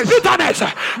bitterness. Sickness is bitterness.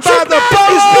 By the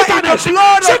power in the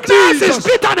blood of Sickness is Jesus.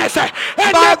 bitterness.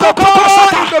 By the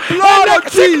power in the blood of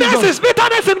Sickness Jesus. is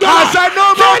bitterness in your I life. said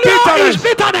no more Failure is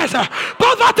bitterness. bitterness.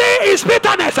 Poverty is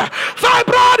bitterness.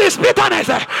 Fibroid is bitterness.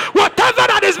 Whatever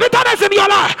that is bitterness in your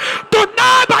life,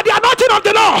 tonight by the anointing of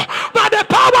the Lord, by the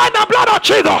power and the blood of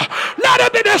Jesus, let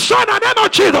it be destroyed in the name of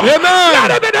Jesus. Amen. Let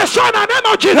it be destroyed in the name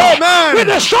of Jesus. Amen. We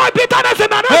destroy bitterness in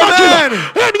the name of Amen.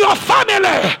 Jesus. In your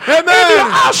family, Amen. in your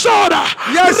household.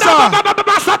 Yes, sir. No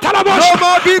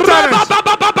more bitterness.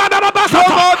 No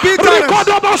more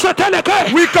bitterness.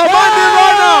 We command it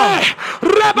right now.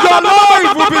 Your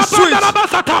life will be sweet.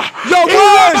 Your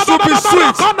ways will be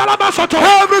sweet.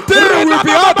 Everything will be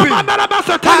happy.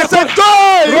 I said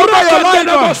joy over your life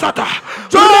now.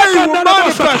 Joy will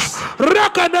manifest.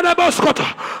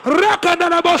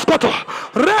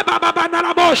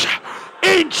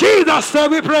 In Jesus'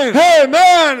 name we pray.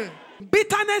 Amen.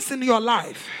 Bitterness in your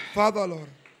life. Father, Lord.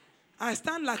 I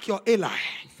stand like your Eli.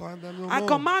 Father, no I more.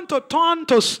 command to turn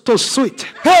to sweet.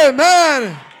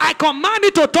 Amen. I command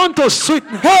it to turn to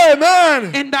sweetness.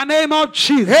 Amen. In the name of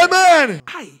Jesus. Amen.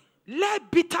 Let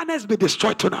bitterness be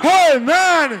destroyed tonight.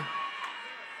 Amen.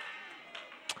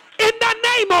 In the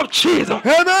name of Jesus.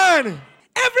 Amen.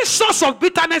 Every source of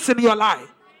bitterness in your life,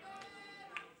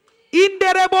 in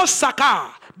the rebel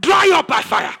saka, dry up by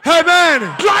fire.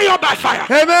 Amen. Dry up by fire.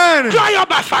 Amen. Dry up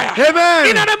by fire. Amen.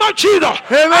 In the name of Jesus.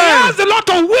 Amen. I ask the Lord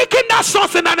to weaken that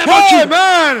source in the name of Jesus.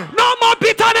 Amen. No more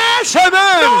bitterness.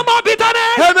 Amen. No more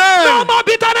bitterness. Amen. No more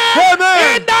bitterness.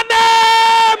 Amen. In the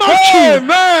name of Jesus.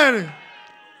 Amen.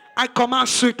 I command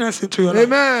sweetness into your life.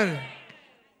 Amen.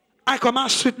 I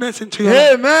command sweetness into your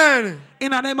life. Amen.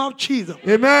 In the name of Jesus.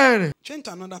 Amen. Change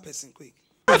to another person quick.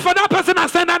 Pray for that person and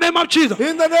say in the name of Jesus.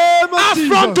 In the name of As Jesus.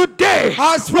 from today,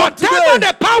 As from whatever today,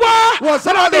 the power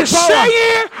whatever that I've been the power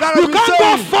saying, that you I've been can't go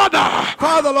saying, further.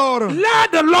 Father, Lord.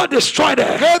 Let the Lord destroy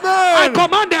them. Amen. I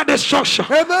command their destruction.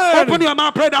 Amen. Open your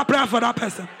mouth, pray that prayer for that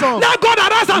person. Come. Let God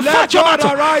arise and Let fight your God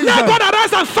battle. arise. Let God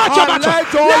arise and fight your And battle.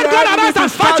 let all Let your God arise enemies and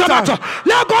be fight your scattered. battle.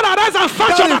 Let God arise and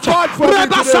fight your Daddy, battle. fight for me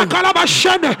Reba today. sakalaba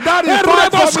shende. Daddy, Ereba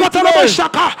fight for me skotolobo today.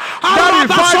 shaka. Daddy, Araba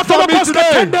fight for sotolobo me today.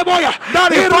 sketende boya.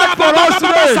 Daddy, fight for us Iraba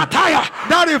today. sataya.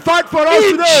 Daddy, fight for us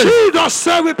In today. Jesus'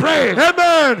 name we pray.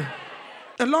 Amen.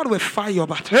 The Lord will fight your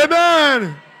battle.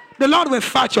 Amen. The Lord will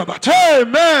fight your battle.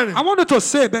 Amen. I want you to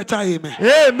say better amen.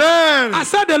 Amen. I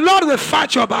said the Lord will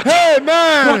fight your battle.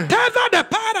 Amen. Whatever the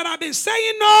power that I've been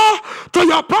saying no to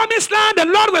your promised land, the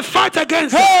Lord will fight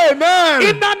against it. Amen.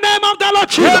 In the name of the Lord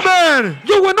Jesus. Amen.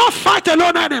 You will not fight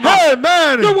alone anymore.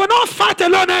 Amen. You will not fight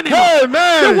alone anymore.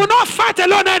 Amen. You will not fight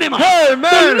alone anymore.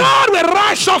 Amen. The Lord will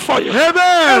rise up for you.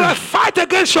 Amen. He will fight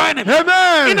against your enemy.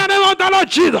 Amen. In the name of the Lord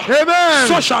Jesus. Amen.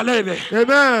 So shall it be.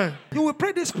 Amen. You will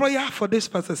pray this prayer for this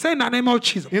person. Say in the name of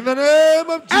Jesus. In the name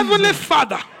of Jesus. Heavenly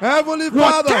Father, Heavenly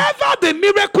Father, whatever the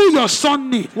miracle your son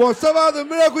needs, whatever the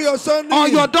miracle your son needs, or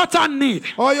your daughter needs,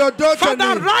 or your daughter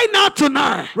Father, needs, right now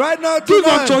tonight, right now give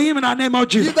tonight, unto him in the name of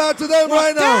Jesus. give that to them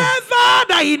right now. Whatever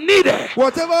that he needed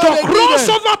Whatever to they cross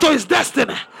needed. over to his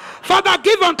destiny, Father,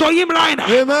 give unto him right now.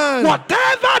 Amen.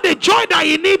 Whatever the joy that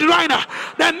he needs right now,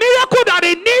 the miracle that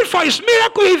he needs for his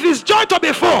miracle, if his joy to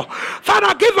be full, Father,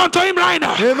 give unto him right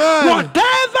now. Amen.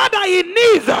 Whatever that he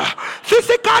needs,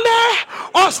 physically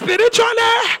or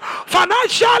spiritually,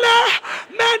 financially,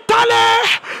 mentally,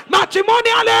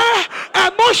 matrimonially,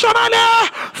 emotionally,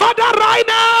 Father, right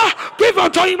now, give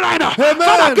unto him right now. Amen.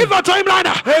 Father, give unto him right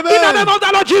now. Amen. In the name of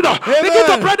the Lord Jesus, begin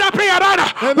to Amen. pray that prayer right now.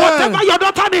 Amen. Whatever your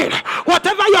daughter needs,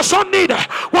 whatever your son needs,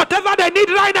 whatever they need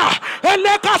right now,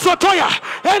 Eleka Sotoya,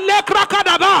 Elekra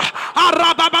Kadaba,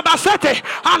 Arabababasete,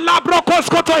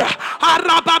 Alabrokoskotoya,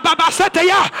 Arabababasete,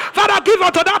 yeah. Father, give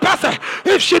unto that person.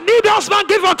 If she need husband,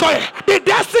 give unto her. The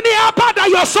destiny helper that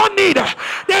your son need,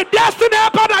 the destiny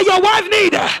helper that your wife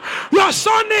need, your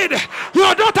son need,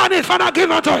 your daughter need. Father,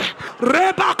 give unto her.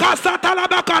 Rebaka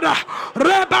satalabakada,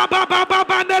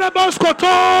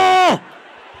 Rebababababandeboskoto.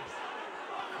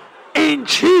 In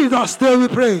Jesus' name we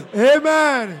pray.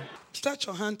 Amen. Stretch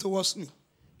your hand towards me.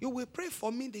 You will pray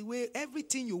for me the way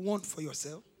everything you want for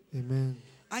yourself. Amen.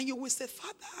 And you will say,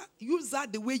 Father, use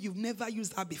that the way you've never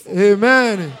used that before.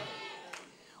 Amen.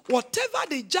 Whatever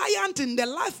the giant in the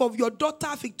life of your daughter,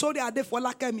 Victoria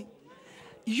Adefolakemi,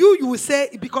 you will say,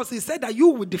 because he said that you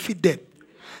will defeat them.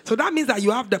 So that means that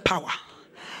you have the power.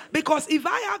 Because if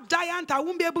I have giant, I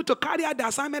won't be able to carry out the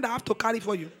assignment I have to carry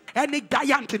for you. Any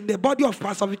giant in the body of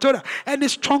Pastor Victoria, any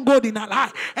stronghold in her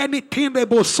life, anything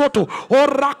able soto,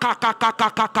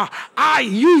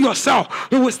 you yourself,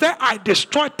 you will say, I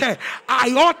destroyed her. I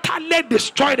utterly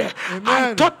destroyed her. Amen.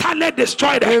 I totally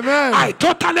destroyed her. Amen. I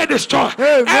totally destroyed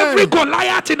Amen. every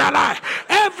Goliath in her life,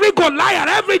 every Goliath,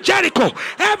 every Jericho,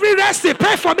 every resting.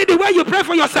 Pray for me the way you pray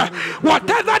for yourself.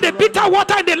 Whatever the bitter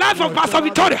water in the life of Pastor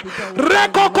Victoria,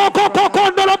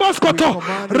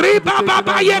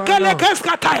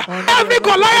 every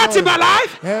Goliath in my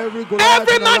life,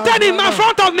 every mountain in my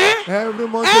front of me,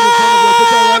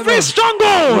 every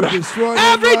stronghold,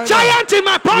 every giant in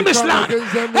my promised land,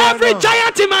 every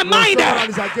giant in my mind,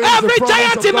 every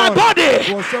giant in my body,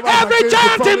 every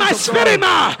giant in my spirit,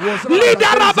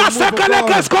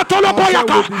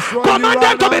 command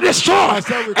them to be destroyed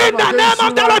in the name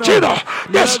of the Lord Jesus.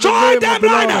 Destroy them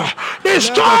right now.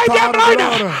 Destroy them right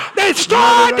now.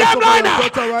 Destroy them right now.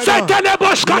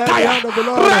 Satanaboskataya.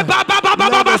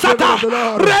 Rebababababasata.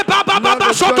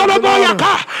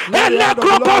 Rebabababasotoloboyaka.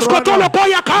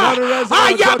 Elekrokoskotoloboyaka.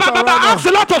 Ayabababa. Ask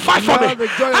the Lord to fight for me.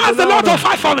 Ask the Lord to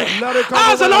fight for me.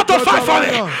 Ask the Lord to fight for me.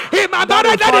 In my body,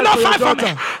 let the Lord fight for me.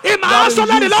 In my house, let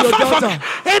the Lord fight for me.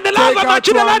 In the life of my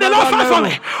children, let the Lord fight for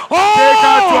me.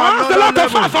 Oh, ask the Lord to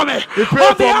fight for me.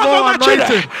 On behalf of my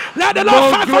children, let the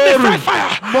Lord fight for me. Fight fire.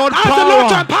 Ask the Lord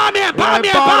to empower me, empower me,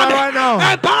 empower me.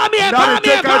 Empower me, empower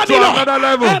me, empower me, Lord.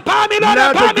 Empower me, Lord.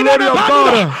 Empower me, Lord. Empower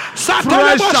me, Lord.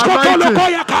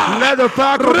 Let the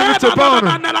fire continue to burn.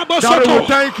 Daddy, we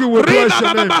thank you. We bless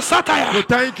your name. We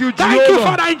thank you, Jehovah. Thank you,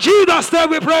 Father. In Jesus' name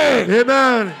we pray.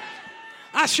 Amen.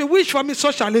 As you wish for me, so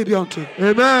shall it be unto you.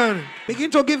 Amen. Begin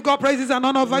to give God praises and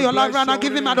honor over your life right now.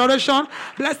 Give him adoration.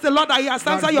 Bless the Lord that he has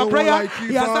answered your prayer.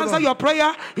 He has answered your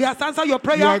prayer. He has answered your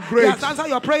prayer. You are great. He has answered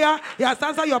your prayer. He has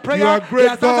answered your prayer. You are great, He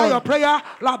has answered God. your prayer.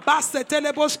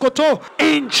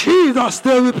 In Jesus'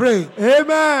 name we pray.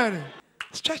 Amen.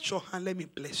 Stretch your hand. Let me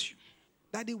bless you.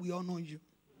 Daddy, we honor you.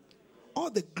 All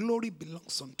the glory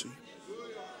belongs unto you.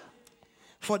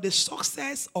 For the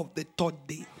success of the third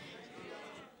day.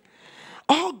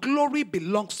 All glory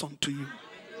belongs unto you.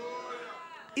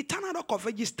 Eternal Rock of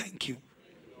Ages, thank you.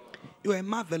 You are a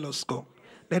marvelous God.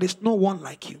 There is no one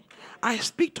like you. I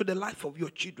speak to the life of your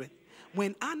children.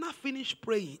 When Anna finished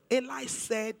praying, Eli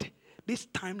said, this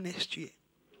time next year,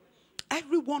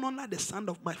 everyone under the sound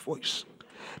of my voice,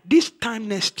 this time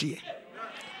next year,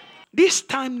 this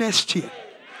time next year,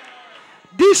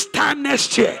 this time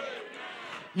next year,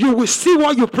 you will see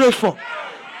what you pray for.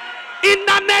 In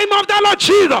the name of the Lord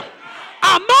Jesus.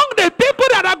 Among the people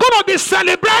that are going to be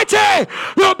celebrated,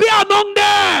 you'll be among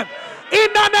them.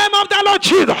 In the name of the Lord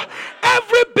Jesus.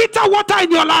 Every bitter water in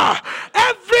your life,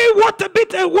 every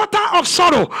bitter water of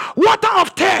sorrow, water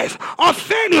of tears, of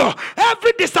failure,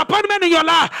 every disappointment in your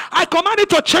life, I command it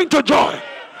to change to joy.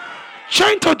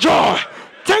 Change to joy.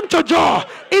 Change to joy.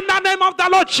 In the name of the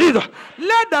Lord Jesus.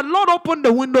 Let the Lord open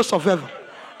the windows of heaven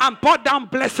and pour down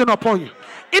blessing upon you.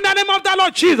 In the name of the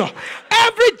Lord Jesus.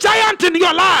 Every giant in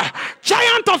your life,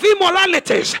 giant of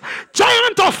immoralities,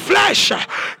 giant of flesh,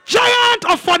 giant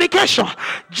of fornication,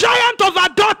 giant of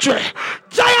adultery,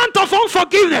 giant of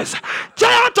unforgiveness,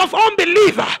 giant of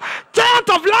unbelief, giant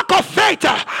of lack of faith,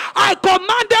 I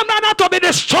command them now to be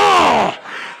destroyed.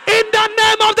 In the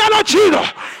name of the Lord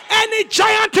Jesus. Any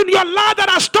giant in your life that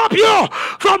has stopped you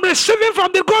from receiving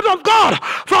from the growth of God,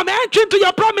 from entering to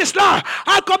your promised land,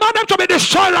 I command them to be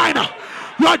destroyed right now.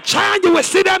 Your giant, you will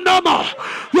see them no more.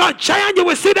 Your giant, you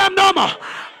will see them no more.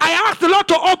 I ask the Lord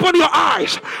to open your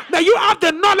eyes. May you have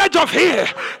the knowledge of Him.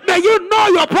 May you know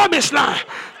your promised land.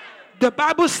 The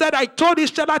Bible said, I told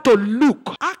Israel to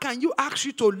look. How can you ask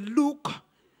you to look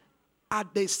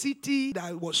at the city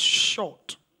that was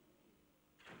short?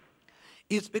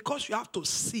 It's because you have to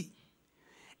see.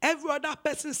 Every other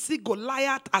person see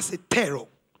Goliath as a terror.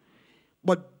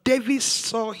 But David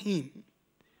saw him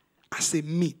as a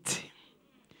meat.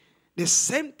 The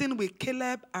same thing with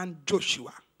Caleb and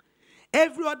Joshua.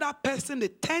 Every other person, the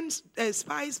 10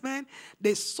 spies men,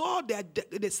 they said they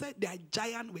are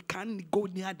giant, we can't go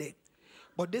near them.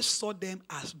 But they saw them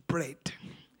as bread.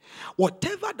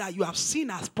 Whatever that you have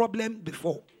seen as problem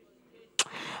before,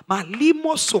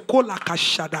 Malimo Sokola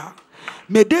Kashada,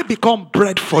 may they become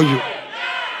bread for you.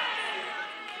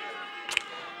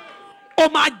 Oh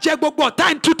my Jegbobo,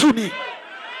 time to me.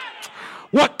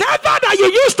 Whatever that you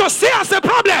used to see as a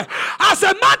problem, as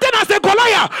a mountain, as a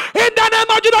Goliath, in the name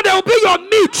of Jesus, there will be your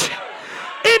meat.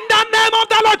 In the name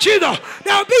of the Lord Jesus,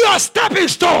 there will be your stepping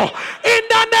stone. In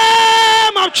the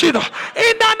name of Jesus,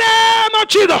 in the name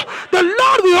of Jesus, the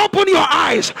Lord will open your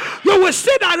eyes. You will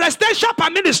see that residential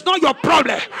permit is not your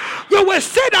problem. You will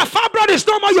see that fibroid is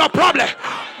no more your problem.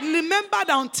 Remember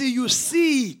that until you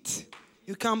see it,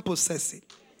 you can't possess it.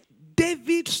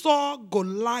 David saw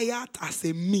Goliath as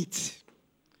a meat.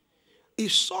 He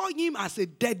saw him as a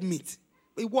dead meat.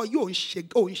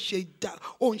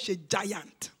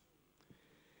 Giant.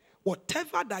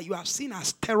 Whatever that you have seen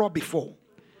as terror before,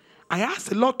 I ask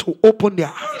the Lord to open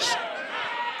their eyes.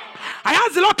 I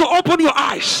ask the Lord to open your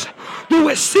eyes. You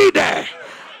will see there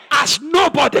as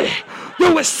nobody.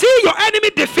 You will see your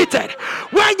enemy defeated.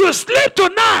 When you sleep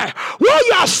tonight, who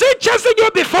you have seen chasing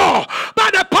you before, by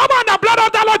the power and the blood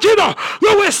of the Lord Jesus,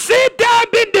 you will see them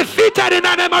being defeated in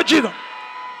the name of Jesus.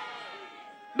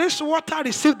 This water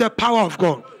received the power of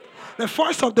God. The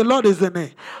voice of the Lord is in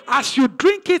it. As you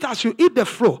drink it, as you eat the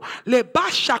fruit, the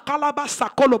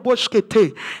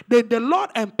Lord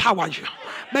empower you.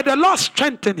 May the Lord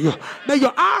strengthen you. May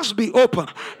your eyes be open.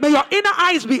 May your inner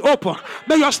eyes be open.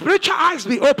 May your spiritual eyes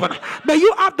be open. May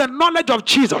you have the knowledge of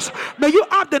Jesus. May you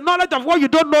have the knowledge of what you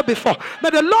don't know before. May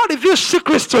the Lord reveal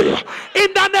secrets to you.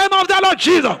 In the name of the Lord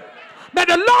Jesus. May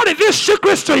the Lord reveal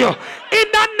secrets to you. In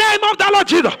the name of the Lord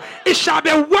Jesus. It shall be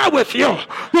well with you.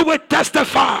 You will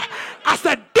testify. As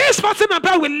this person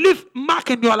will leave mark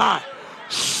in your life,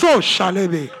 so shall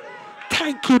it be.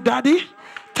 Thank you, Daddy.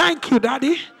 Thank you,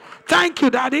 Daddy. Thank you,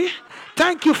 Daddy.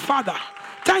 Thank you, Father.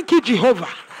 Thank you, Jehovah.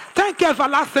 Thank you,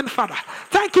 everlasting Father.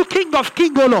 Thank you, King of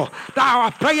Kings, O Lord, that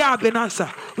our prayer has been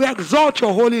answered. We exalt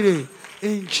your holy name.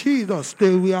 In Jesus'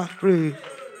 name we are free.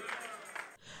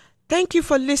 Thank you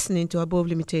for listening to Above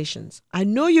Limitations. I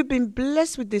know you've been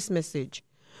blessed with this message.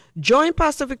 Join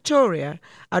Pastor Victoria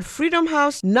at Freedom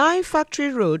House, 9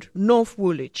 Factory Road, North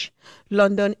Woolwich,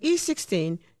 London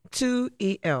E16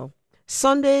 2EL.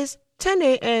 Sundays, 10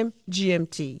 a.m.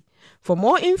 GMT. For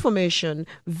more information,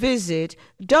 visit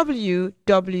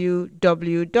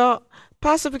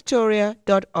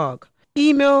www.pastorvictoria.org.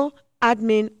 Email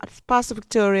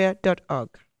admin@pastorvictoria.org.